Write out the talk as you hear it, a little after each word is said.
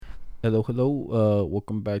Hello, hello.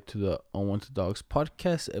 Welcome back to the Unwanted Dogs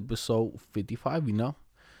podcast, episode 55.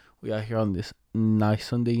 We are here on this nice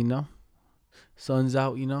Sunday. Sun's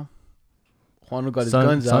out. Juan got his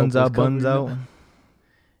guns out, Sun's but it's out, buns covered, out.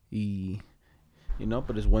 He,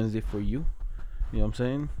 but it's Wednesday for you. You know what I'm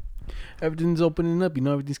saying? Everything's opening up.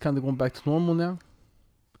 Everything's kind of going back to normal now.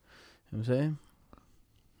 You know what I'm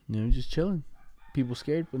saying? Just chilling. People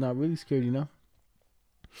scared, but not really scared.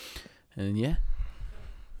 And yeah.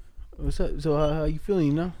 What's up? So how you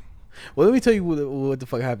feeling? Well, let me tell you what the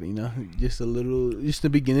fuck happened. Just the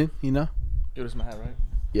beginning. It was my hat, right?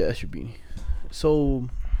 Yeah, that's your beanie. So,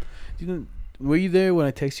 were you there when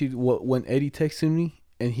I texted you? When Eddie texted me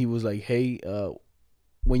and he was like, "Hey,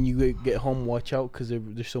 when you get home, watch out because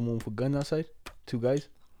there's someone with a gun outside, two guys."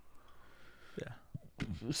 Yeah.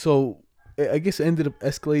 So, I guess it ended up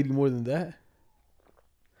escalating more than that.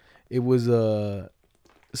 It was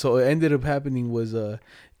So it ended up happening was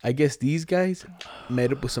I guess these guys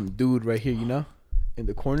met up with some dude right here, in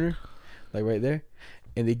the corner, like right there,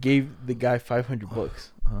 and they gave the guy $500,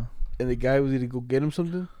 and the guy was gonna go get him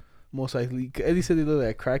something, most likely. Eddie said they looked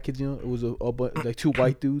like crackheads, It was like two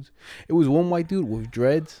white dudes. It was one white dude with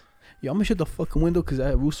dreads. Yeah, I'm gonna shut the fucking window because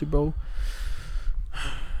that rooster, bro.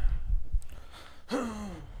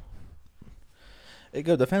 It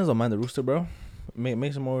goes. The fans don't mind the rooster, bro.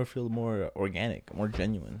 Makes it feel more organic, more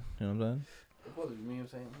genuine. You know what I'm saying? Me, I'm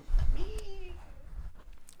saying.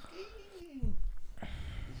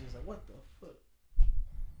 It's just like, what the fuck?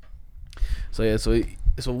 So yeah,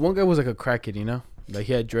 so one guy was like a crackhead, like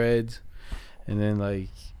he had dreads, and then like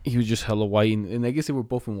he was just hella white, and I guess they were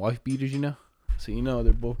both in wife beaters, So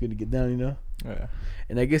they're both gonna get down, Yeah.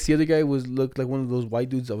 And I guess the other guy looked like one of those white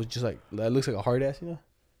dudes that was just like that looks like a hard ass, Uh-huh.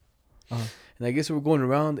 And I guess they were going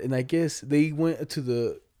around, and I guess they went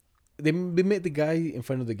to they met the guy in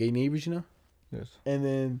front of the gay neighbors, Yes. And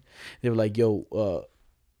then they were like, "Yo,"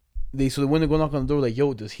 they when they go knock on the door, like,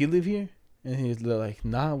 "Yo, does he live here?" And he's like,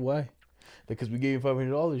 "Nah, why?" Because we gave him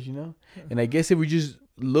 $500, And I guess they were just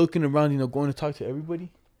looking around, going to talk to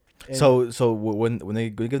everybody. And So when they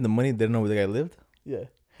give them the money, they didn't know where the guy lived. yeah,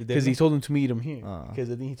 He because he didn't? told them to meet him here. Uh. Because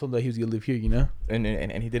I think he told them that he was gonna live here,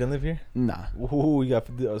 And he didn't live here. Nah. Ooh, you got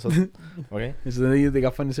okay. So then they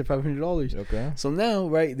got funded for $500. Okay. So now,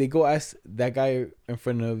 right, they go ask that guy in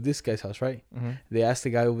front of this guy's house, right? Mm-hmm. They ask the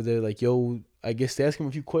guy over there, like, "Yo," I guess they ask him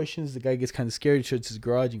a few questions. The guy gets kind of scared, shuts his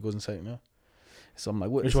garage, and goes inside. So I'm like,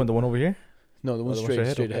 "What?" Which one? The one over here? No, the one straight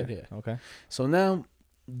ahead. Okay. Yeah. Okay. So now,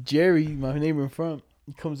 Jerry, my neighbor in front,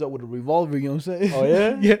 he comes out with a revolver. You know what I'm saying? Oh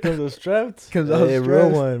yeah. Yeah. Comes out strapped. Comes out real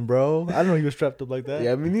strapped. one, bro. I don't know he was strapped up like that.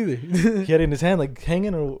 Yeah, me neither. He had it in his hand, like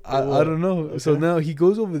hanging, or I what? don't know. Okay. So now he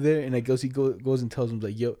goes over there, and I guess he goes and tells him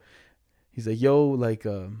like, "Yo," he's like, "Yo, like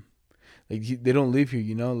they don't live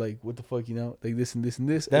here, like what the fuck, like this and this and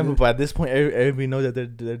this." Damn, And but at this point, everybody knows that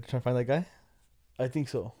they're trying to find that guy. I think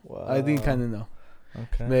so. Wow. I think kind of know.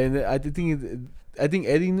 Okay. Man, I think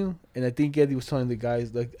Eddie knew, and I think Eddie was telling the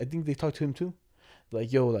guys, like, I think they talked to him too,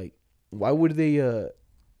 like, "Yo, like, why would they,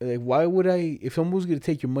 why would if someone was gonna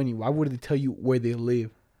take your money, why would they tell you where they live?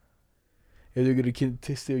 If they're gonna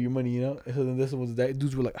to steal your money, And so then this was that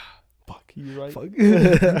dudes were like, fuck, You're right. fuck."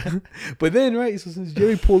 But then, right, so since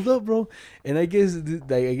Jerry pulled up, bro, and I guess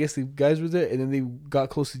the guys were there, and then they got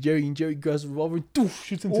close to Jerry, and Jerry grabs a revolver, and doof,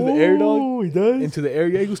 shoots into the air, dog. Oh, he does. Into the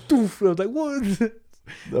area, he goes doof. I was like, what?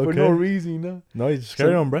 For no reason, No, he's just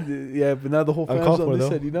carrying on, bro. Yeah, but now the whole family's Uncalled on for, this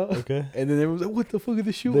though. side, Okay. And then everyone's like, "What the fuck are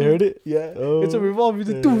they shooting?" They heard it. Yeah, Oh, it's a revolver. It's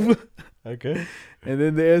a yeah. doof. Okay. And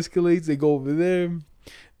then they escalate. They go over there.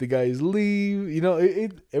 The guys leave.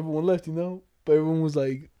 Everyone left. But everyone was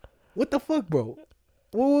like, "What the fuck, bro?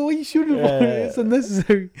 What are you shooting for? Yeah. It's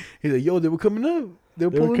unnecessary." He's like, "Yo, they were coming up. They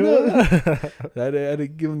were pulling up." I had to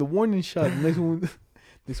give him the warning shot. The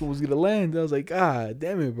next one was gonna land. I was like, "Ah,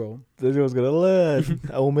 damn it, bro." This was gonna land.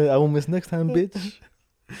 I won't miss next time, bitch.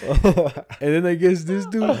 And then I guess this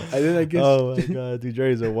dude. And then I guess. Oh my god, dude,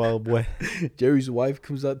 Jerry's a wild boy. Jerry's wife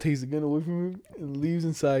comes out, takes the gun away from him, and leaves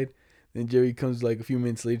inside. Then Jerry comes like a few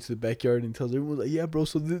minutes later to the backyard and tells everyone, like, "Yeah, bro."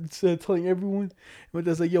 So instead of telling everyone, my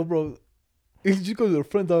dad's like, "Yo, bro, you just go to the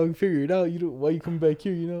front dog and figure it out. Why you coming back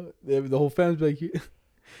here? The whole family's back here."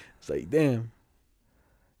 It's like, damn.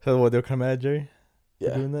 So what? They're coming at Jerry for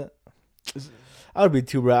Yeah. doing that. I would be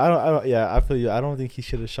too, bro. I don't. Yeah, I feel you. I don't think he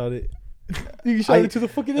should have shot it. You shot it to the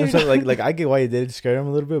fucking I'm air. saying, like I get why he did it to scare him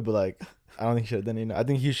a little bit, but like I don't think he should have done it. I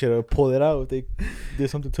think he should have pulled it out if they did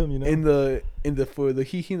something to him. In the for the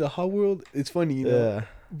he in the hot world, it's funny, Yeah.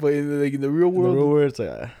 But in the real In the world, real world, it's like,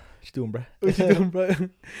 what you doing, bro? what you doing, bro? Like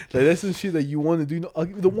that's some shit that you want to do. I'll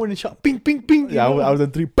give you the warning shot. Ping, ping, ping. Yeah, I was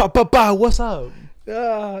in 3. Ba ba ba. What's up?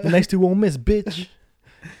 Ah. The next two won't miss, bitch.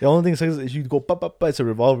 The only thing sucks is you go pop pop. It's a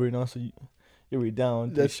revolver, you know. So you're down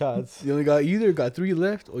 3 That's- shots. You only got either got 3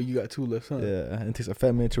 left or you got 2 left, huh? Yeah, and it takes a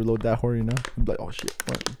fat minute to reload that horror, you know. You're like, oh shit.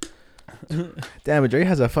 What? Damn, but Jerry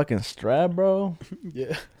has a fucking strap, bro.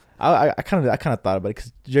 Yeah. I kind of thought about it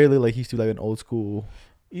because Jerry looked like he used to be like an old school.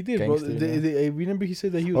 He did, Gangster, bro. yeah. Remember he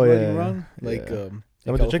said that he was Oh, riding yeah, around like yeah. in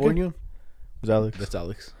That was the chicken? California. Was Alex? That's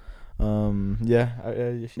Alex. Yeah.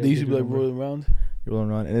 They used to be like rolling around.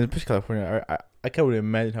 rolling around, and especially California. I can't really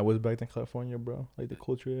imagine how it was back in California, bro. Like the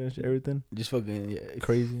culture and shit, everything, Just fucking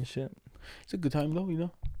crazy and shit. It's a good time though, you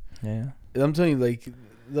know. Yeah. And I'm telling you, like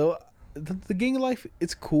the gang life,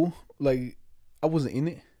 it's cool. Like I wasn't in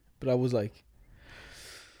it, but I was like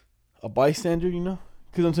a bystander, you know.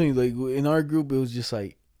 Because I'm telling you, like in our group, it was just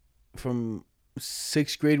like from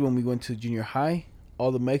 6th grade when we went to junior high,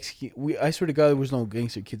 all the Mexican. I swear to God, there was no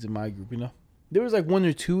gangster kids in my group, you know. There was like 1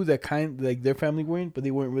 or 2 that like their family weren't, but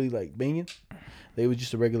they weren't really like banging. They was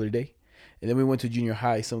just a regular day. And then we went to junior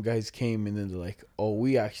high. Some guys came and then they're like, "Oh,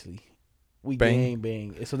 we Bang.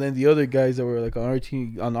 bang." And so then the other guys that were like on our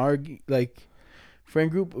team, on our like friend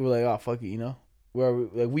group, were like, "Oh, fuck it," you know. Where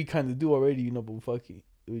like we kind of do already, you know, but fuck it,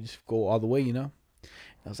 we just go all the way, you know.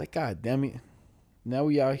 And I was like, God damn it, now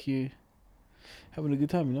we out here having a good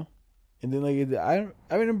time, you know. And then like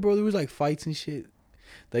I remember, bro, there was like fights and shit.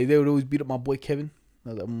 Like they would always beat up my boy Kevin. I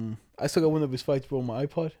was like, I still got one of his fights, bro, on my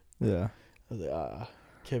iPod. Yeah. I was like,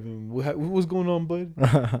 Kevin, what's going on, bud?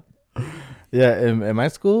 Yeah, in my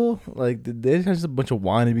school, like they had just a bunch of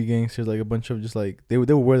wannabe gangsters, like a bunch of just like they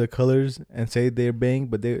would wear the colors and say they're bang,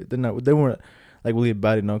 but they weren't like really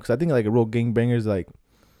about it, no. Because I think like a real gangbangers like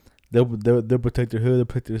they'll protect their hood, they'll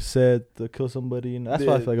protect their set, they'll kill somebody, and that's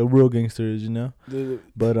why I feel like a real gangster is, you know.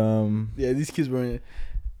 But yeah, these kids were.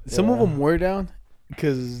 Some of them were down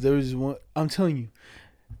because there was one. I'm telling you,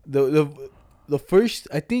 the first,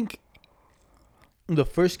 I think the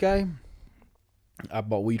first guy I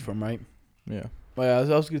bought weed from, right? yeah. But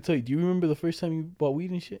I was gonna tell you. Do you remember the first time you bought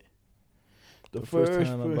weed and shit? The first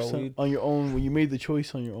time I bought weed on your own when you made the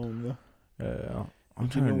choice on your own. Yeah, I'm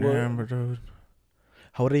trying to remember, dude.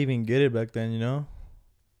 How would I even get it back then? You know.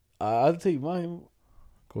 I'll tell you mine.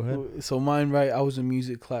 Go ahead. So mine, right? I was in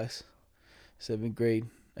music class, 7th grade.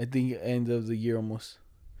 I think end of the year almost.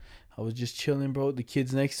 I was just chilling, bro. The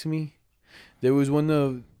kids next to me. There was one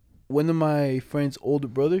of my friend's older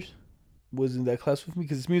brothers was in that class with me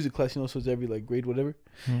because it's music class, you know, so it's every like grade, whatever.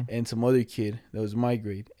 And some other kid that was my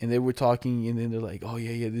grade, and they were talking, and then they're like, "Oh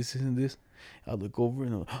yeah, this isn't this." I look over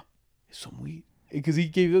and I'm like, "Oh, it's some weed," because he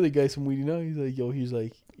gave the other guy some weed, you know. He's like, "Yo, he's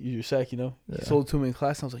like, here's your sack," you know. Yeah. He sold it to him in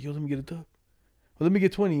class. And I was like, "Yo, let me get a dub. Well, let me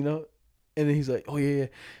get 20, you know." And then he's like, "Oh yeah."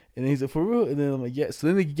 And then he's like, "For real?" And then I'm like, "Yeah." So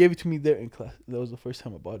then they gave it to me there in class. That was the first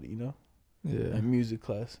time I bought it, you know. Yeah. In music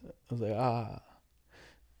class, I was like,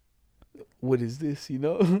 what is this, you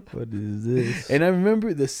know? What is this? And I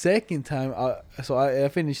remember the second time, I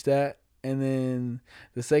finished that, and then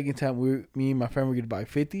the second time me and my friend were gonna buy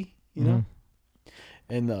 50, you know,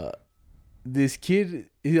 and this kid,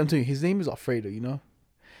 I'm telling you, his name is Alfredo, you know,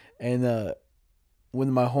 and one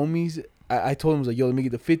of my homies, I told him, I was like, "Yo, let me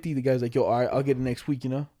get the 50." The guy's like, "Yo, all right, I'll get it next week," you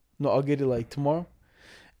know. No, I'll get it like tomorrow,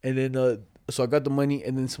 and then so I got the money,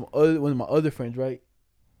 and then one of my other friends, right?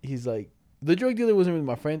 He's like, the drug dealer wasn't really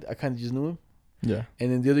my friend. I kind of just knew him. Yeah.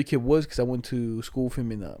 And then the other kid was, because I went to school with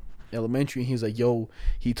him in elementary, and he was like, "Yo,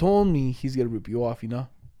 he told me he's gonna rip you off, you know."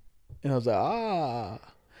 And I was like,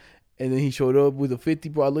 And then he showed up with a 50,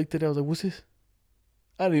 bro. I looked at it. I was like, "What's this?"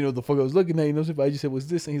 I didn't even know what the fuck I was looking at, you know. So I just said, "What's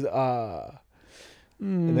this?" And he's like,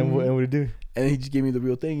 And then what did he do? And he just gave me the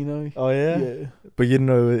real thing, you know. Oh yeah. Yeah. But you didn't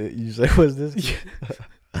know you just like, "What's this?"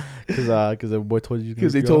 Because the boy told you.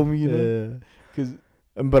 Because they told me, you know. Yeah. Because.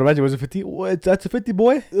 But imagine, was it 50? What? That's a 50,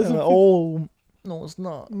 boy? Oh, no, it's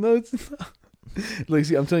not. No, it's not. Like,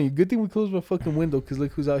 see, I'm telling you, good thing we closed my fucking window, because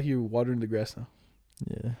look who's out here watering the grass now.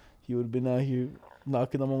 Yeah. He would have been out here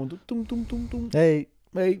knocking on my window. Tum, tum, tum, tum. Hey.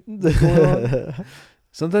 What's going on?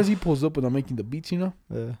 Sometimes he pulls up when I'm making the beats, you know?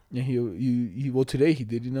 Yeah. And he well, today he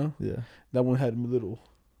did, you know? Yeah. That one had him a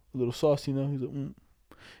little sauce, you know? He's like,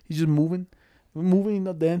 He's just moving,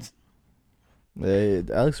 not dancing. Hey,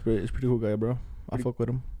 Alex is pretty cool guy, bro. I fuck with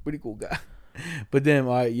him. Pretty cool guy. But then,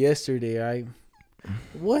 yesterday,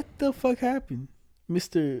 what the fuck happened?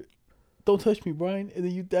 Mr. Don't touch me, Brian. And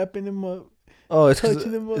then you dapping him up. Oh, it's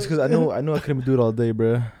because I know I couldn't do it all day,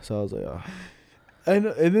 bro. So I was like, I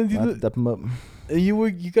know. And then I dap him up. And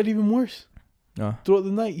you got even worse. Throughout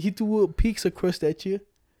the night, he threw a pizza crust at you.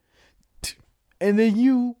 And then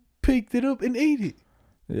you picked it up and ate it.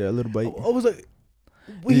 Yeah, a little bite. I was like,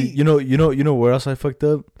 wait. You know where else I fucked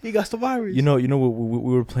up? He got the virus. You know we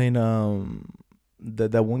were playing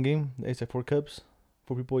that one game, the ASAP 4 Cups.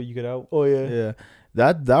 for people you get out. Oh yeah. Yeah,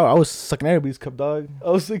 that I was sucking everybody's cup, dog. I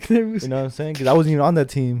was like, nervous. You know what I'm saying? Because I wasn't even on that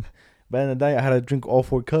team. Back in the day, I had to drink all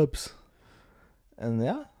 4 cups. And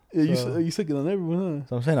yeah. Yeah, So- you sucking on everyone, huh?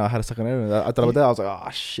 So I'm saying I had to suck on everything. I thought about that. I was like, oh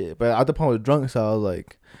shit. But at the point I was drunk, so I was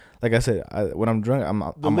like I said, when I'm drunk,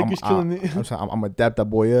 The liquor's killing it. I'm adapt that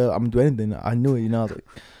boy up. I'm gonna do anything. I knew it, you know. I was like,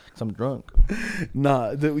 'cause I'm drunk.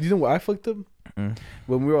 Nah, you know what I fucked up? Mm.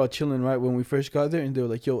 When we were all chilling, right? When we first got there, and they were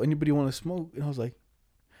like, "Yo, anybody want to smoke?" And I was like,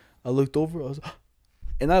 I looked over, I was,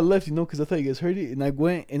 and I left, you know, because I thought you guys heard it, and I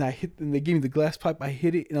went and I hit, and they gave me the glass pipe. I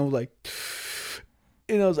hit it, and I was like,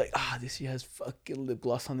 this shit has fucking lip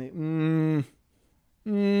gloss on it.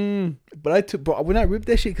 But when I ripped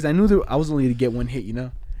that shit, because I knew I was only to get one hit, you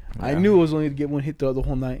know. I Yeah. knew I was only to get one hit throughout the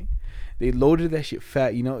whole night. They loaded that shit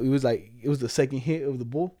fat, you know. It was the second hit of the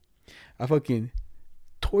bull. I fucking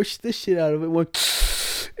torched this shit out of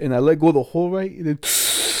it, and I let go of the hole, right, and then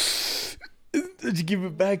just give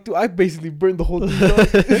it back to. I basically burned the whole thing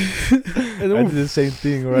up. And I then did the same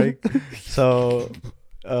thing, right? So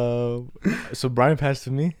Brian passed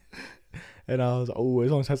to me, and I was like, oh,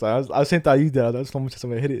 as long as I was same thought you did. I was as long as I'm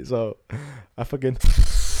gonna hit it. So I fucking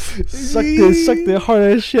sucked it hard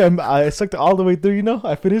as shit. I sucked it all the way through. You know,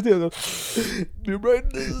 I finished it. You're right.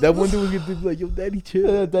 That one dude was gonna be like, "Yo, daddy,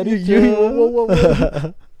 chill, Daddy,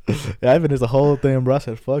 whoa. Yeah, I finished the whole thing, bro. I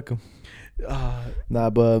said, fuck him. Nah,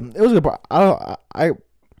 but it was a good. I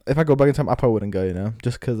if I go back in time, I probably wouldn't go. You know,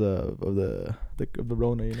 just because of the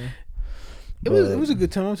Rona. You know. It was a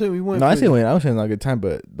good time. I'm saying we went. No, I was saying not a good time,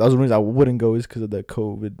 but that was the reason I wouldn't go is because of the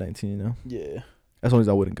COVID-19. You know. Yeah, that's the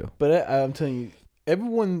reason I wouldn't go. but I'm telling you,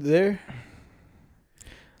 everyone there.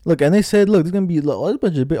 Look, and they said, look, there's gonna be a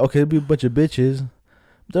bunch of there'll be a bunch of bitches.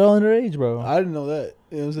 They're all underage, bro. I didn't know that.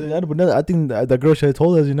 You know what I'm saying? Yeah, but I think the girl should have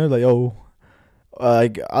told us, you know, like, yo, I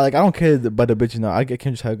don't care about the bitches now. I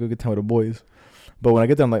can just have a good time with the boys. But when I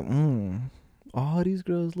get there, I'm like, all these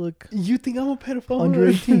girls look You think I'm a pedophile? under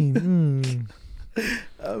 18.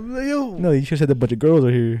 I'm like, yo. No, you should have said a bunch of girls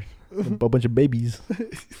are here, a bunch of babies.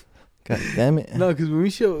 God damn it. No, because when we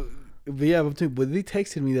show, but yeah, but they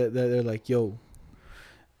texted me that they're like, yo,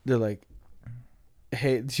 they're like,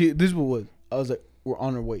 hey, this is what was. I was like, we're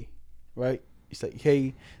on our way, right? It's like,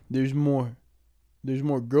 hey, there's more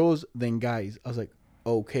girls than guys. I was like,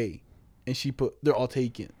 okay, and she put, they're all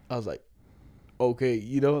taken. I was like, okay,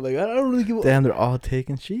 you know, like I don't really give a. Damn, they're all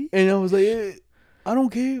taking shit. And I was like, I don't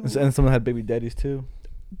care, And someone had baby daddies too.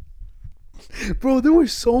 bro. There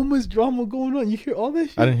was so much drama going on. You hear all that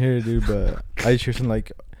shit? I didn't hear it, dude, but I just heard something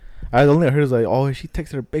like, I only heard was like, oh, she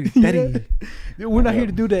texted her baby daddy. Yeah, we're not here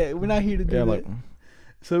to do that. We're not here to do that. Like,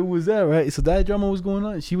 so it was that, right? So that drama was going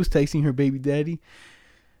on. She was texting her baby daddy.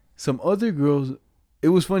 Some other girls, it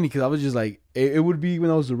was funny because I was just like, it would be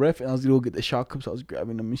when I was the ref and I was going to go get the shot cups. I was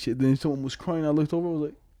grabbing them and shit. Then someone was crying. I looked over. I was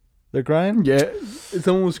like, they're crying? yeah. And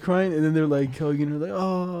someone was crying and then they're like hugging her, like,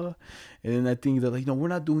 oh. And then I think they're like, no, we're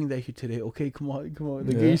not doing that here today. Okay, come on. Like,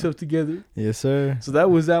 Yeah. get yourself together. Yes, sir. So that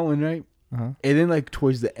was that one, right? Uh-huh. And then like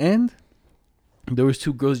towards the end, there was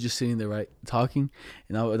 2 girls just sitting there, right, talking,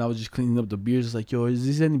 and I was just cleaning up the beers. It's like, yo, is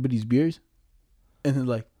this anybody's beers? And then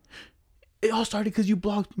like, it all started because you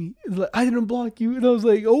blocked me. It's like, I didn't block you, and I was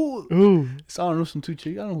like, oh, Ooh. so I don't know, some 2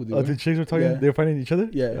 chicks. I don't know who they Oh, were. the chicks were talking? Yeah. They were fighting each other?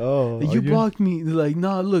 Yeah. Oh. Like, you blocked me. They're like,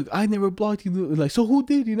 nah, look, I never blocked you. Like, so who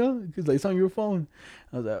did? You know, because like it's on your phone.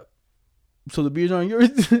 I was like, so the beers aren't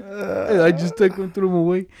yours. And I just took them, threw them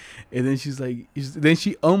away, and then she's like, then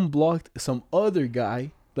she unblocked some other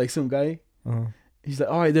guy, like some guy. Uh-huh. He's like,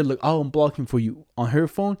 all right, then look, I'll unblock him for you on her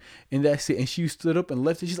phone, and that's it. And she stood up and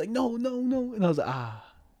left, and she's like, no. And I was like,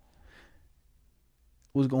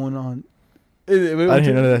 what's going on? I didn't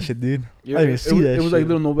hear none of that shit, dude. I didn't even see that It was shit. like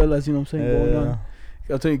little novellas, you know what I'm saying, going on.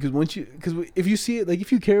 Yeah. I'll tell you, because if you see it, like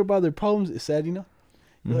if you care about their problems, it's sad, you know.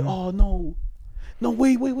 You're Mhm. like, oh no,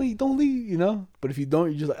 wait, don't leave, you know. But if you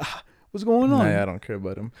don't, you're just like, what's going on? Nah, I don't care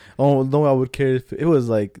about him. Oh no, I would care if it was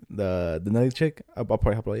like the Nelly chick. I'll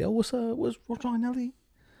probably have like, yo, what's up? What's wrong, Nelly?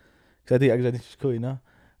 Cause I think she's cool, you know.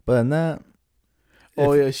 But than that,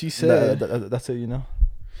 Oh yeah, she said. that's it, you know.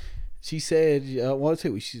 She said, I want to tell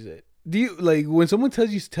you what she said. Do you like when someone tells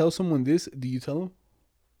you to tell someone this? Do you tell them?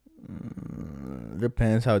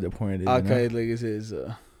 Depends how the point is. Okay, You know? like it says.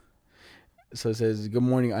 So it says, "Good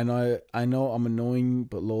morning. I know I'm annoying,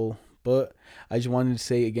 but lol. But I just wanted to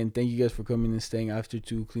say again, thank you guys for coming and staying after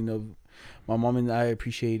to clean up. My mom and I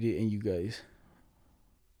appreciate it, and you guys."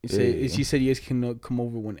 Hey. She said you guys can come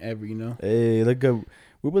over whenever, you know. Hey, look good.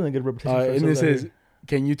 We're building a good reputation. For And it ourselves out says, here.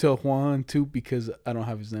 "Can you tell Juan too because I don't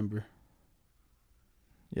have his number."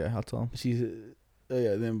 Yeah, I'll tell him. She said,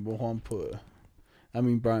 "Yeah." Then Juan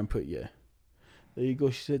Brian put, yeah. There you go.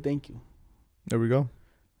 She said, "Thank you." There we go.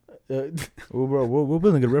 Uh, We're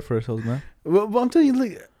building a good rep for ourselves, man. but I'm telling you,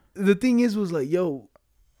 like, the thing was like, yo.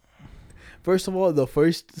 First of all, the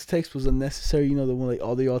first text was unnecessary. You know, the one like,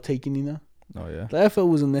 all they all taking. You know, Oh yeah. like, I felt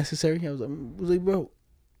it was unnecessary. I was like, bro,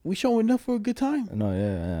 we showing up for a good time. No,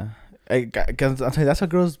 yeah. Cause I'm telling you, that's what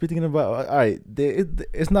girls be thinking about. All right,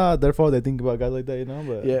 it's not their fault they think about guys like that, you know.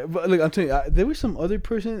 But Yeah, but look, I'm telling you, there was some other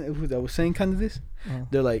person that was saying kind of this. uh,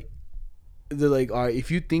 They're like, all right, if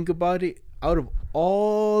you think about it, out of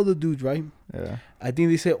all the dudes, right? yeah, I think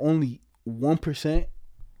they said only 1%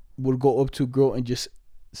 would go up to a girl and just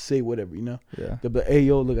say whatever, you know. yeah, They'll be like, hey,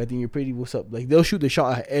 yo, look, I think you're pretty. What's up? Like, they'll shoot the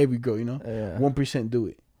shot at every girl, you know. yeah. 1% do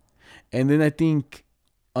it, and then I think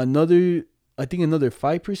another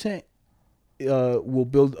 5%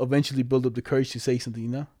 will eventually build up the courage to say something, you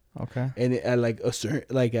know. Okay, And at like a certain,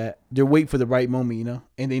 like they're waiting for the right moment, you know,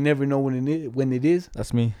 and they never know when it is,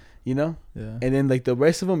 that's me. you know. Yeah. And then like the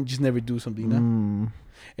rest of them just never do something, you know.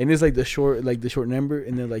 And it's like the short number,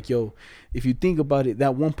 and they're like, yo, if you think about it,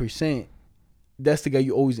 that 1%, that's the guy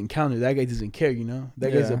you always encounter. That guy doesn't care, you know.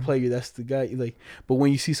 That guy's a Yeah. player. That's the guy. Like, but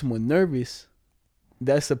when you see someone nervous,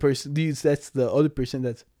 that's the person. That's the other person.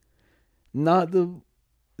 That's not the,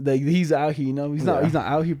 like, he's out here, you know. He's Yeah. not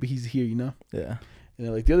out here, but he's here, you know. Yeah. And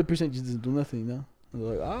they're like, the other person just doesn't do nothing, you know. And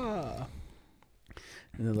they're like,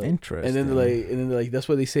 and they're like, Interesting. and then they're like, that's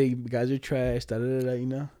why they say guys are trash, da da da, da, you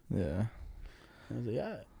know. Yeah. And I was like,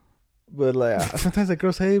 yeah. But like sometimes the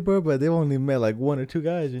girls say, bro, but they've only met like one or two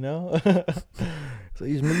guys, you know. So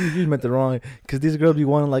you just met the wrong. Cause these girls be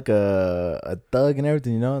wanting like a thug and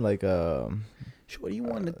everything, you know, like What do you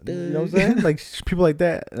want to do? you know what I'm saying? Like people like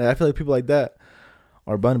that. And I feel like people like that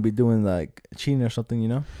are bound to be doing like cheating or something, you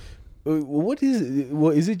know. What is it?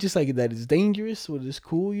 Well, is it just like that it's dangerous or it's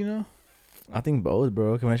cool, you know? I think both,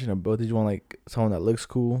 bro. Combination of both. Did you want like someone that looks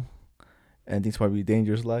cool and thinks probably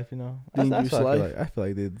dangerous life, you know? Dangerous what life. I feel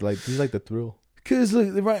like they like these like the thrill. Cause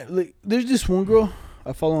like there's this one girl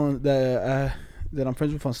I follow on that I'm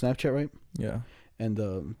friends with on Snapchat, right? Yeah.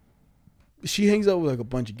 And she hangs out with like a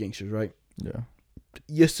bunch of gangsters, right? Yeah.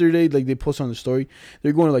 Yesterday, like they posted on the story,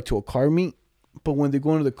 they're going like to a car meet. But when they're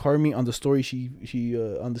going to the car meet, on the story, she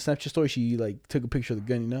on the Snapchat story, she like took a picture of the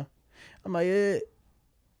gun, you know? I'm like,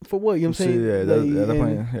 for what? You know what I'm saying? Yeah,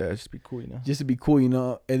 Like, yeah, just be cool, you know. just to be cool, you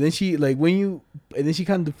know. And then she she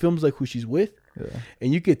kind of films like who she's with, Yeah.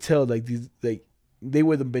 and you could tell like these like they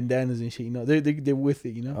wear the bandanas and shit, you know. They're with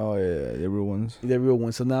it, you know. Oh yeah, the real ones. They're real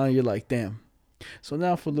ones. So now you're like, damn. So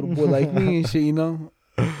now for a little boy like me and shit, you know,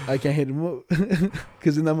 I can't hit him up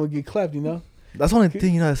because then I'm gonna get clapped, you know. That's the only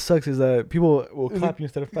thing, you know, that sucks is that people will clap you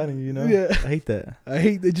instead of fighting you, you know. Yeah. I hate that. I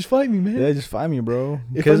hate they just fight me, man. Yeah, just fight me, bro.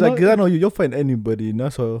 If Because I'm not- I know you'll fight anybody, you know.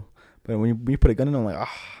 So, but when you put a gun in, I'm like,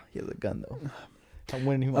 he has a gun though. I'm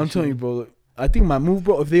winning. I'm telling you, bro. Look, I think my move,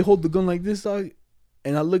 bro. If they hold the gun like this, dog,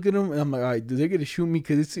 and I look at them, and I'm like, all right, they're gonna shoot me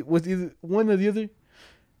because it's what's either one or the other.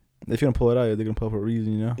 If you're gonna pull it out, they're gonna pull it for a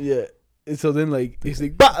reason, you know. Yeah. And so then like it's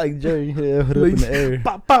like, Bah, like Jerry, yeah, put it up in the air.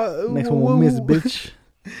 bah, bah, Next whoa, one will whoa, miss, whoa. bitch.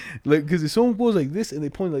 Like, because if someone goes like this and they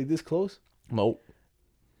point like this close, Nope.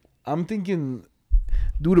 I'm thinking,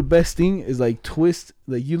 do the best thing is like twist.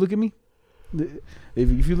 Like you look at me,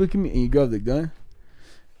 if you look at me and you grab the gun,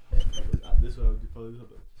 This way,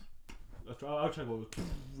 I'll try to go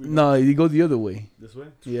no, you go the other way. this way.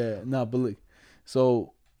 Yeah, nah, but look,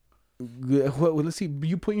 so let's see.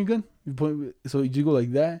 You point your gun. You point. So you go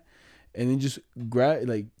like that, and then just grab,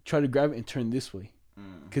 like try to grab it and turn this way.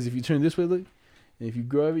 Because if you turn this way, look, and if you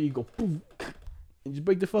grab it, you go boom, and just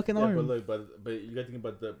break the fucking arm. but you gotta think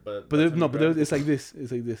about the But it's like this.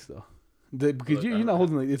 It's like this though. Because Look, you're not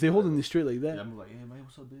holding like if they're holding it straight like that. I'm like, hey man,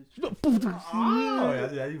 what's up, bitch?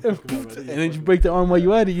 And then you break the arm while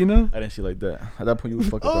you at it, you know. I didn't see like that. At that point, you was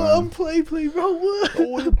fucking. Oh, I'm play, bro. What?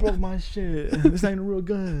 Oh, you broke my shit. This ain't a real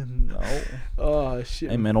gun. No. Oh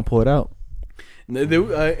shit. Hey man, don't pull it out. And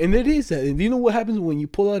it is that. And do you know what happens when you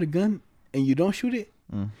pull out a gun and you don't shoot it?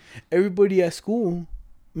 Everybody at school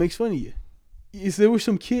makes fun of you. There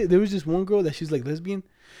was this one girl that she's like lesbian,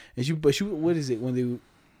 and she what is it when they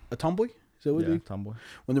a tomboy? Is that what they tomboy.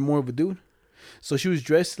 when they're more of a dude? So she was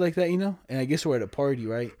dressed like that, you know. And I guess we're at a party,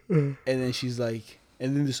 right? And then she's like,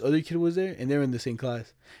 and then this other kid was there, and they're in the same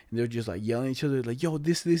class, and they're just like yelling at each other, like, "Yo,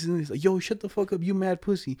 this, and this." Like, "Yo, shut the fuck up, you mad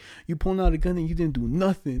pussy! You pulling out a gun and you didn't do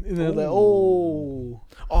nothing." And they're like, "Oh,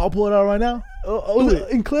 I'll pull it out right now.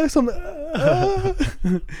 in class, I'm like,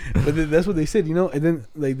 but then that's what they said, you know. And then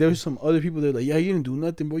like there's some other people that are like, "Yeah, you didn't do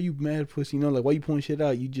nothing, bro. You mad pussy, you know? Like, why you pulling shit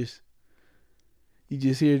out? You just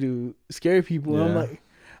here to scare people." Yeah. And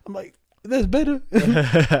I'm like, that's better.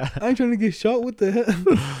 I ain't trying to get shot. What the hell?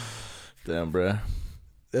 Damn, bruh.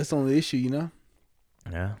 That's the only issue, you know.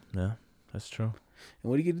 Yeah. That's true. And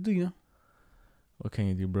what do you get to do, you know? What can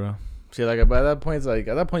you do, bro? See, like by that point, it's like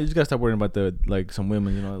at that point you just gotta stop worrying about the like some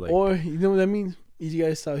women, you know, like. Or you know what that means? You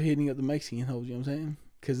guys start hitting up the Mexican hoes. You know what I'm saying?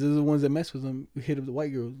 Because they're the ones that mess with them. We hit up the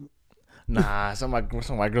white girls. Nah, some white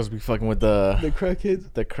girls be fucking with the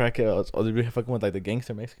crackheads. The crackheads. Or they be fucking with like the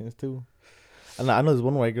gangster Mexicans too. I know there's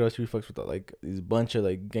one white girl she fucks with like these bunch of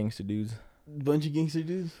like gangster dudes. Bunch of gangster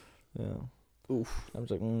dudes. Yeah. Oof. I'm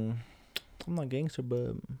just like, I'm not gangster,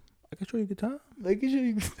 but I can show you a good time. I can show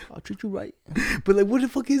you. I'll treat you right. But like, what the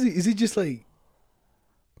fuck is it? Is it just like,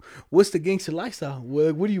 what's the gangster lifestyle?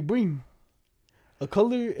 What do you bring? A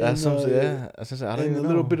color? That's and, something. Yeah. That's something. I don't and even a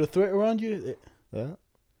little know. bit of threat around you. Yeah.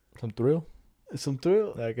 Some thrill. Some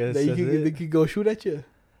thrill. I guess That they could go shoot at you.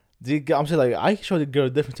 I'm saying like I can show the girl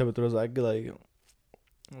different type of thrills. I could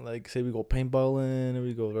like say we go paintballing and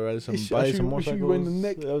we go ride some bikes, some motorcycles. Shoot you right in the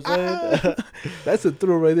neck. You know what I'm saying? That's a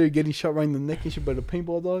thrill right there. Getting shot right in the neck and shit by the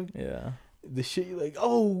paintball dog. Yeah. The shit you're like,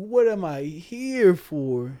 oh, what am I here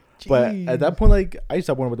for? Jeez. But at that point, like I used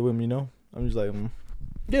to stop worrying about the women. You know, I'm just like.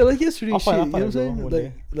 Yeah, like yesterday, I'll shit. find You know what I'm saying? one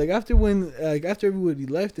day. Like after everybody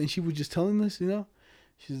left and she was just telling us, you know,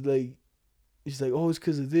 she's like, oh, it's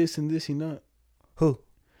because of this and this, you know. Who?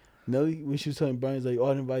 Nelly, when she was telling Brian, like, oh, I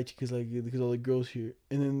didn't invite you because all the girls here,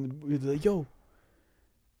 and then we were like, yo,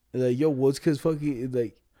 well, it's because fucking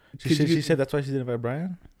like. She said that's why she didn't invite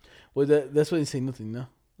Brian. Well, that's why they say nothing, no.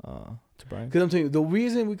 To Brian. Because I'm telling you, the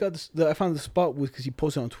reason we got I found the spot was because he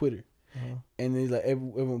posted on Twitter, and then like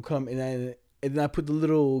everyone come and then I put the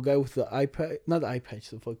little guy with the eye patch, not the eye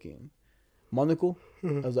patch, the fucking monocle.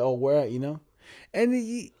 I was like, oh, where at, you know? And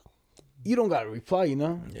you don't gotta reply, you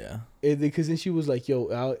know? Yeah. Because then she was like,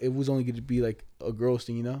 yo, it was only gonna be like a girl's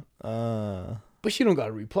thing, you know? But she don't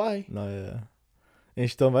gotta reply. No, yeah. And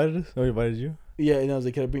she still invited us? Or invited you? Yeah, and I was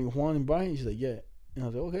like, can I bring Juan and Brian? She's like, yeah. And I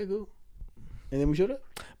was like, okay, cool. And then we showed up.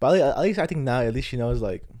 But at least I think now, at least she knows,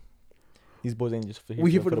 like, these boys ain't just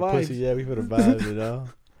we here for the vibes. Pussy. Yeah, we for the vibes, you know?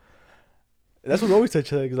 That's what we always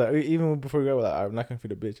touch, like, even before we go, we're like, I'm not going for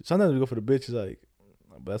the bitch. Sometimes we go for the bitches, like,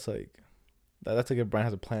 but that's like, that's like if Brian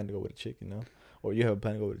has a plan to go with a chick, you know? Or you have a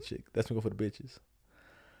plan to go with a chick. That's when we go for the bitches.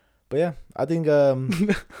 But yeah, I think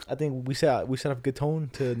we set up a good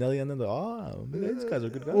tone to Nelly and then these guys are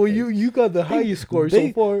good guys. Well, you got the highest score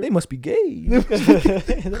so far. They must be gay. They're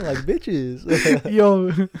like bitches.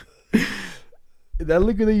 Yo, that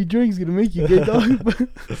liquor that you drink is gonna make you gay, dog.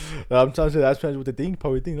 I'm trying to say that's what they think.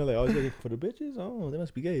 Probably think they're like, oh, for the bitches. Oh, they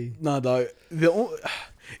must be gay. Nah, dog.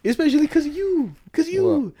 Especially because you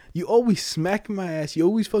always smack my ass. You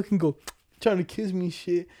always fucking go trying to kiss me and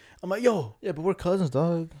shit. I'm like, yo. Yeah, but we're cousins,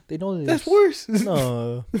 dog. They know this. That's worse.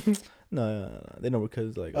 No. They know we're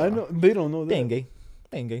cousins. Like, I know. They don't know that. They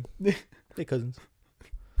ain't gay. They cousins.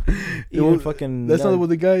 Even fucking. That's not what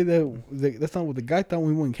the guy that's not what the guy thought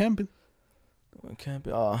when we went camping.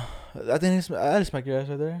 Camping. I think I just smack your ass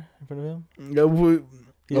right there in front of him.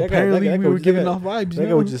 Yeah, apparently we were giving off vibes. That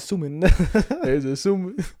guy was just assuming. There's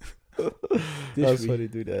assuming. That's funny,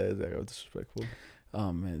 dude. That guy was disrespectful.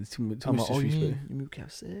 Oh man, it's too much disrespect. disrespect. You mean we can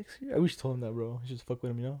have sex here? I wish you told him that, bro. You just fuck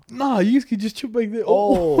with him, you know? Nah, you guys could just trip like that.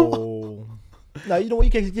 Oh. Nah, you know what?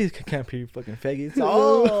 You can't camp here, you fucking faggots.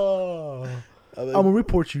 Oh. I'm gonna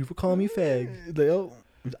report you for calling me fag. Like, oh,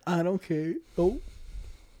 I don't care. Oh.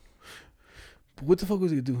 But what the fuck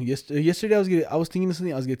was I gonna do? Yesterday I was thinking of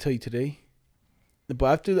something I was gonna tell you today.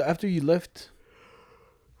 But after you left,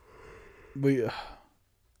 but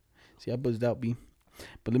see, I buzzed out, B.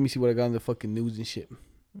 But let me see what I got on the fucking news and shit.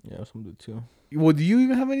 Yeah, something too. Well, do you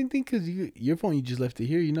even have anything? Cause your phone, you just left it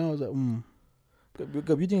here. You know, I was like,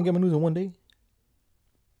 You didn't get my news in one day.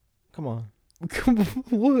 Come on. What? Come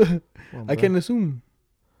on, I can't assume.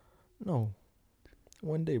 No.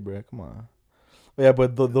 One day, bro. Come on. Yeah,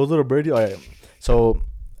 but those little birdies. All right. So,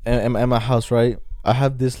 at my house, right? I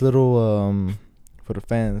have this little for the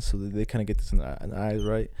fans, so that they kind of get this in the eyes,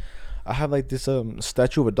 right? I have like this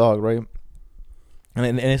statue of a dog, right?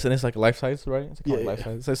 And it's like life size, right? It's like life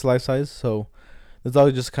size. It's life size. So the dog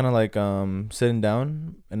is just kind of like sitting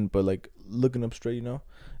down but like looking up straight, you know.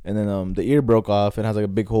 And then the ear broke off and has like a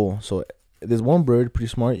big hole. So there's one bird, pretty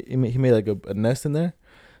smart. He made like a nest in there.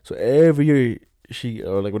 So every year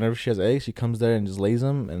whenever she has eggs, she comes there and just lays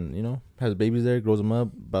them, and you know has babies there, grows them up,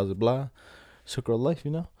 blah blah blah. Circle of life,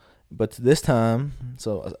 you know. But this time,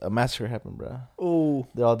 so a massacre happened, bro. Oh,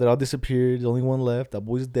 they all disappeared. There's only one left. That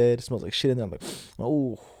boy's dead. It smells like shit in there. I'm like,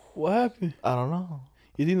 oh, what happened? I don't know.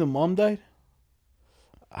 You think the mom died?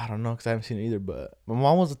 I don't know, because I haven't seen it either. But my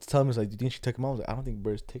mom was telling me, like, do you think she took him out? I was like, I don't think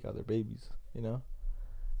birds take out their babies. You know,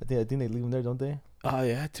 I think they leave them there, don't they?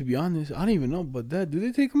 Yeah. To be honest, I don't even know about that. Do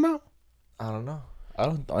they take them out? I don't know.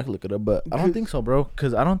 I can look it up, but I don't think so, bro.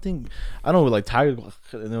 Cause I don't think I know like tigers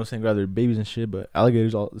and they were saying grab their babies and shit, but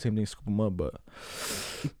alligators all the same thing, scoop them up.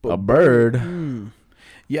 But a bird,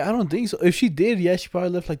 Yeah, I don't think so. If she did, yeah, she probably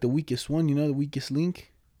left like the weakest one, you know, the weakest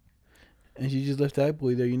link, and she just left that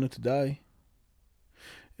boy there, you know, to die.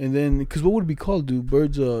 And then, because what would it be called? Do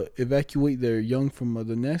birds evacuate their young from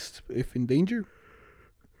the nest if in danger?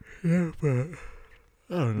 yeah, but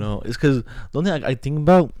I don't know. It's cause the only thing I think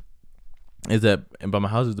about is that by my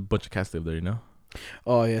house there's a bunch of cats live there, you know.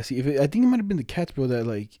 Oh yeah, see, I think it might have been the cats, bro. That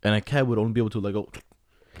like, And a cat would only be able to like go.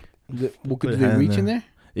 what Put could a they hand reach there. in there?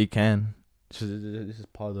 It can. This is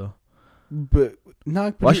paw though. But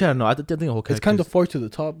not. Why should I know? I think the whole cat. It's kind of far to the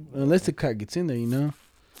top, unless the cat gets in there, you know.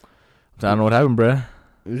 I don't know what happened, bruh.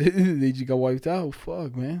 They just got wiped out.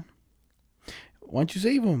 Fuck, man. Why don't you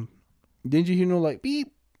save them? Didn't you hear no like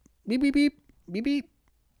beep, beep, beep, beep, beep, beep,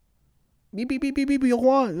 beep, beep, beep, beep, beep, yo,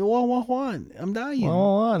 Juan, I'm dying.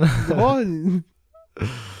 Juan.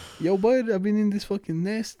 Yo, bud, I've been in this fucking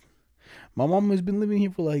nest. My mom has been living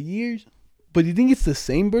here for like years. But do you think it's the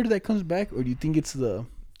same bird that comes back, or do you think it's the?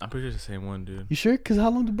 I'm pretty sure it's the same one, dude. You sure? Cause how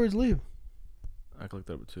long do birds live? I can look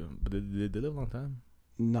that up too, but they live a long time.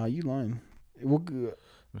 Nah, you lying. Let me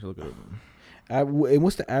look it up. And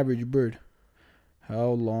what's the average bird? How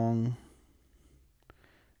long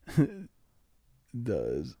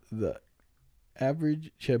does the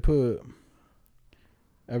average? Should I put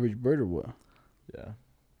average bird or what? Yeah.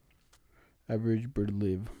 Average bird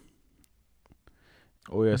live.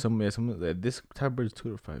 Oh yeah, some this type of bird is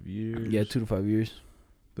 2 to 5 years. Yeah, 2 to 5 years.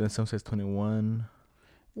 Then some says 21.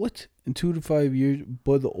 What? In 2 to 5 years,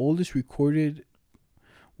 but the oldest recorded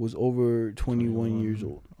was over 21 years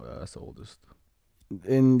old. That's the oldest.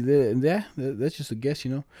 And that's just a guess,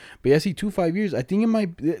 you know. But yeah, see, 2 to 5 years. I think it might.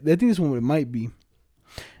 I think this one it might be.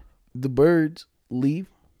 The birds leave.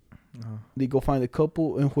 They go find a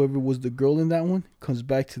couple, and whoever was the girl in that one comes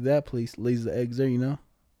back to that place, lays the eggs there, you know.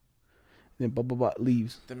 Then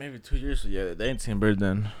leaves. Then maybe 2 years. So yeah, they ain't seen birds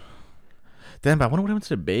then. Damn, but I wonder what happened to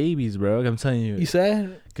the babies, bro. I'm telling you. You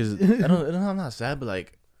sad? Because I'm not sad, but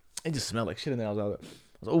like, it just smelled like shit in there. I was like,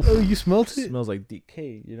 oh, you smelled it? It smells like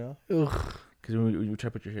decay, you know? Ugh. Because when you try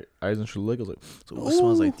to put your eyes on your leg, I was like, so it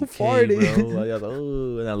smells like decay, farted. bro. Like, I was like,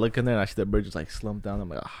 oh, and I look in there and I see that bird just like slumped down. I'm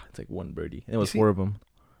like, it's like one birdie. And it was 4 of them.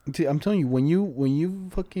 See, I'm telling you, when you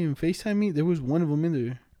fucking FaceTime me, there was one of them in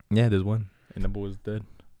there. Yeah, there's one. And the boy was dead.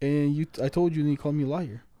 And I told you, and you called me a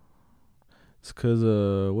liar. It's because,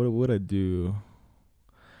 what would I do?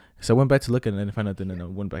 So I went back to look at it and I didn't find nothing, and I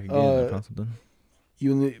went back again and I found something.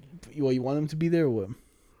 You want them to be there or what?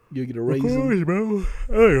 You'll get a raise them? Bro.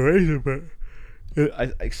 I raise them, but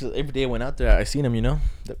so every day I went out there, I seen them, you know?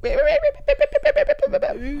 Because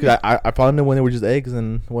I found them when they were just eggs,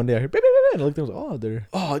 and one day I heard, and I looked at them, I was like, oh, they're...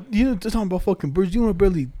 Oh, you know, they're talking about fucking birds. You know,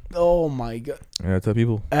 barely... Oh, my God. Yeah, I tell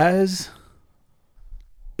people.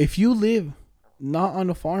 If you live not on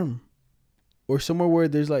a farm or somewhere where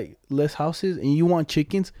there's like less houses and you want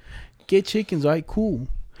chickens, get chickens, all right? Cool.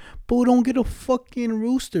 But don't get a fucking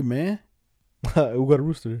rooster, man. Who got a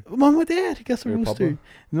rooster? My dad got a rooster. Papa?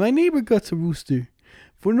 My neighbor got a rooster.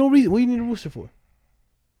 For no reason. What do you need a rooster for?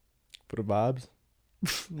 For the vibes.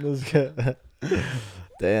 Let's get...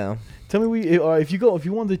 Damn. Tell me, if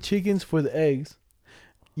you want the chickens for the eggs,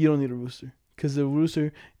 you don't need a rooster. Because the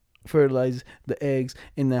rooster fertilizes the eggs,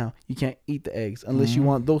 and now you can't eat the eggs unless you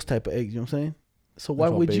want those type of eggs. You know what I'm saying? So why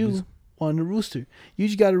would you want a rooster? You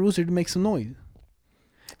just got a rooster to make some noise.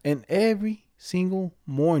 And every single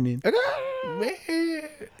morning,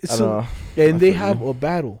 they have a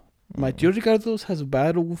battle. My Tio Ricardo's has a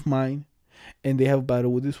battle with mine, and they have a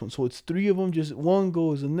battle with this one. So it's 3 of them. Just one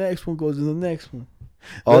goes, the next one goes, and the next one.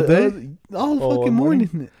 All day? All fucking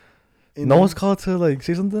morning. No one's called to like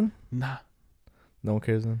say something? Nah. No one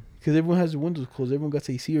cares then. Because everyone has their windows closed. Everyone got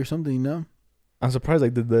AC or something, you know? I'm surprised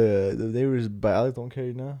like the neighbors by Alex don't care,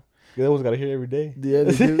 you know? They always got to hear every day. Yeah,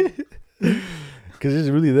 they do. Because it's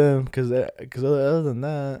really them. Because other than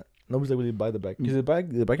that, nobody's like really by the back. Because the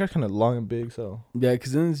backyard's kind of long and big, so. Yeah,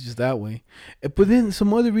 because then it's just that way. But then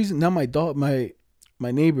some other reason, now my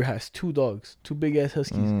neighbor has 2 dogs, 2 big ass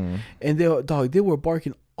huskies. And they were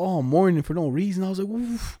barking all morning for no reason. I was like,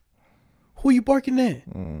 oof, who you barking at?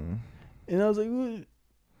 And I was like, what?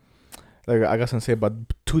 Like, I got something to say about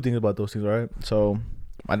 2 things about those things, right? So,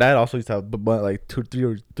 my dad also used to have like 2, 3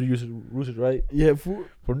 or 3 roosters, right? Yeah, for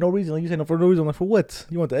no reason. Like you said, for no reason. I'm like, for what?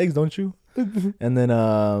 You want the eggs, don't you? And then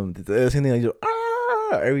the same thing, like,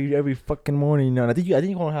 every fucking morning, you know. And I think you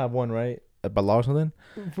only have one, right? by law or something.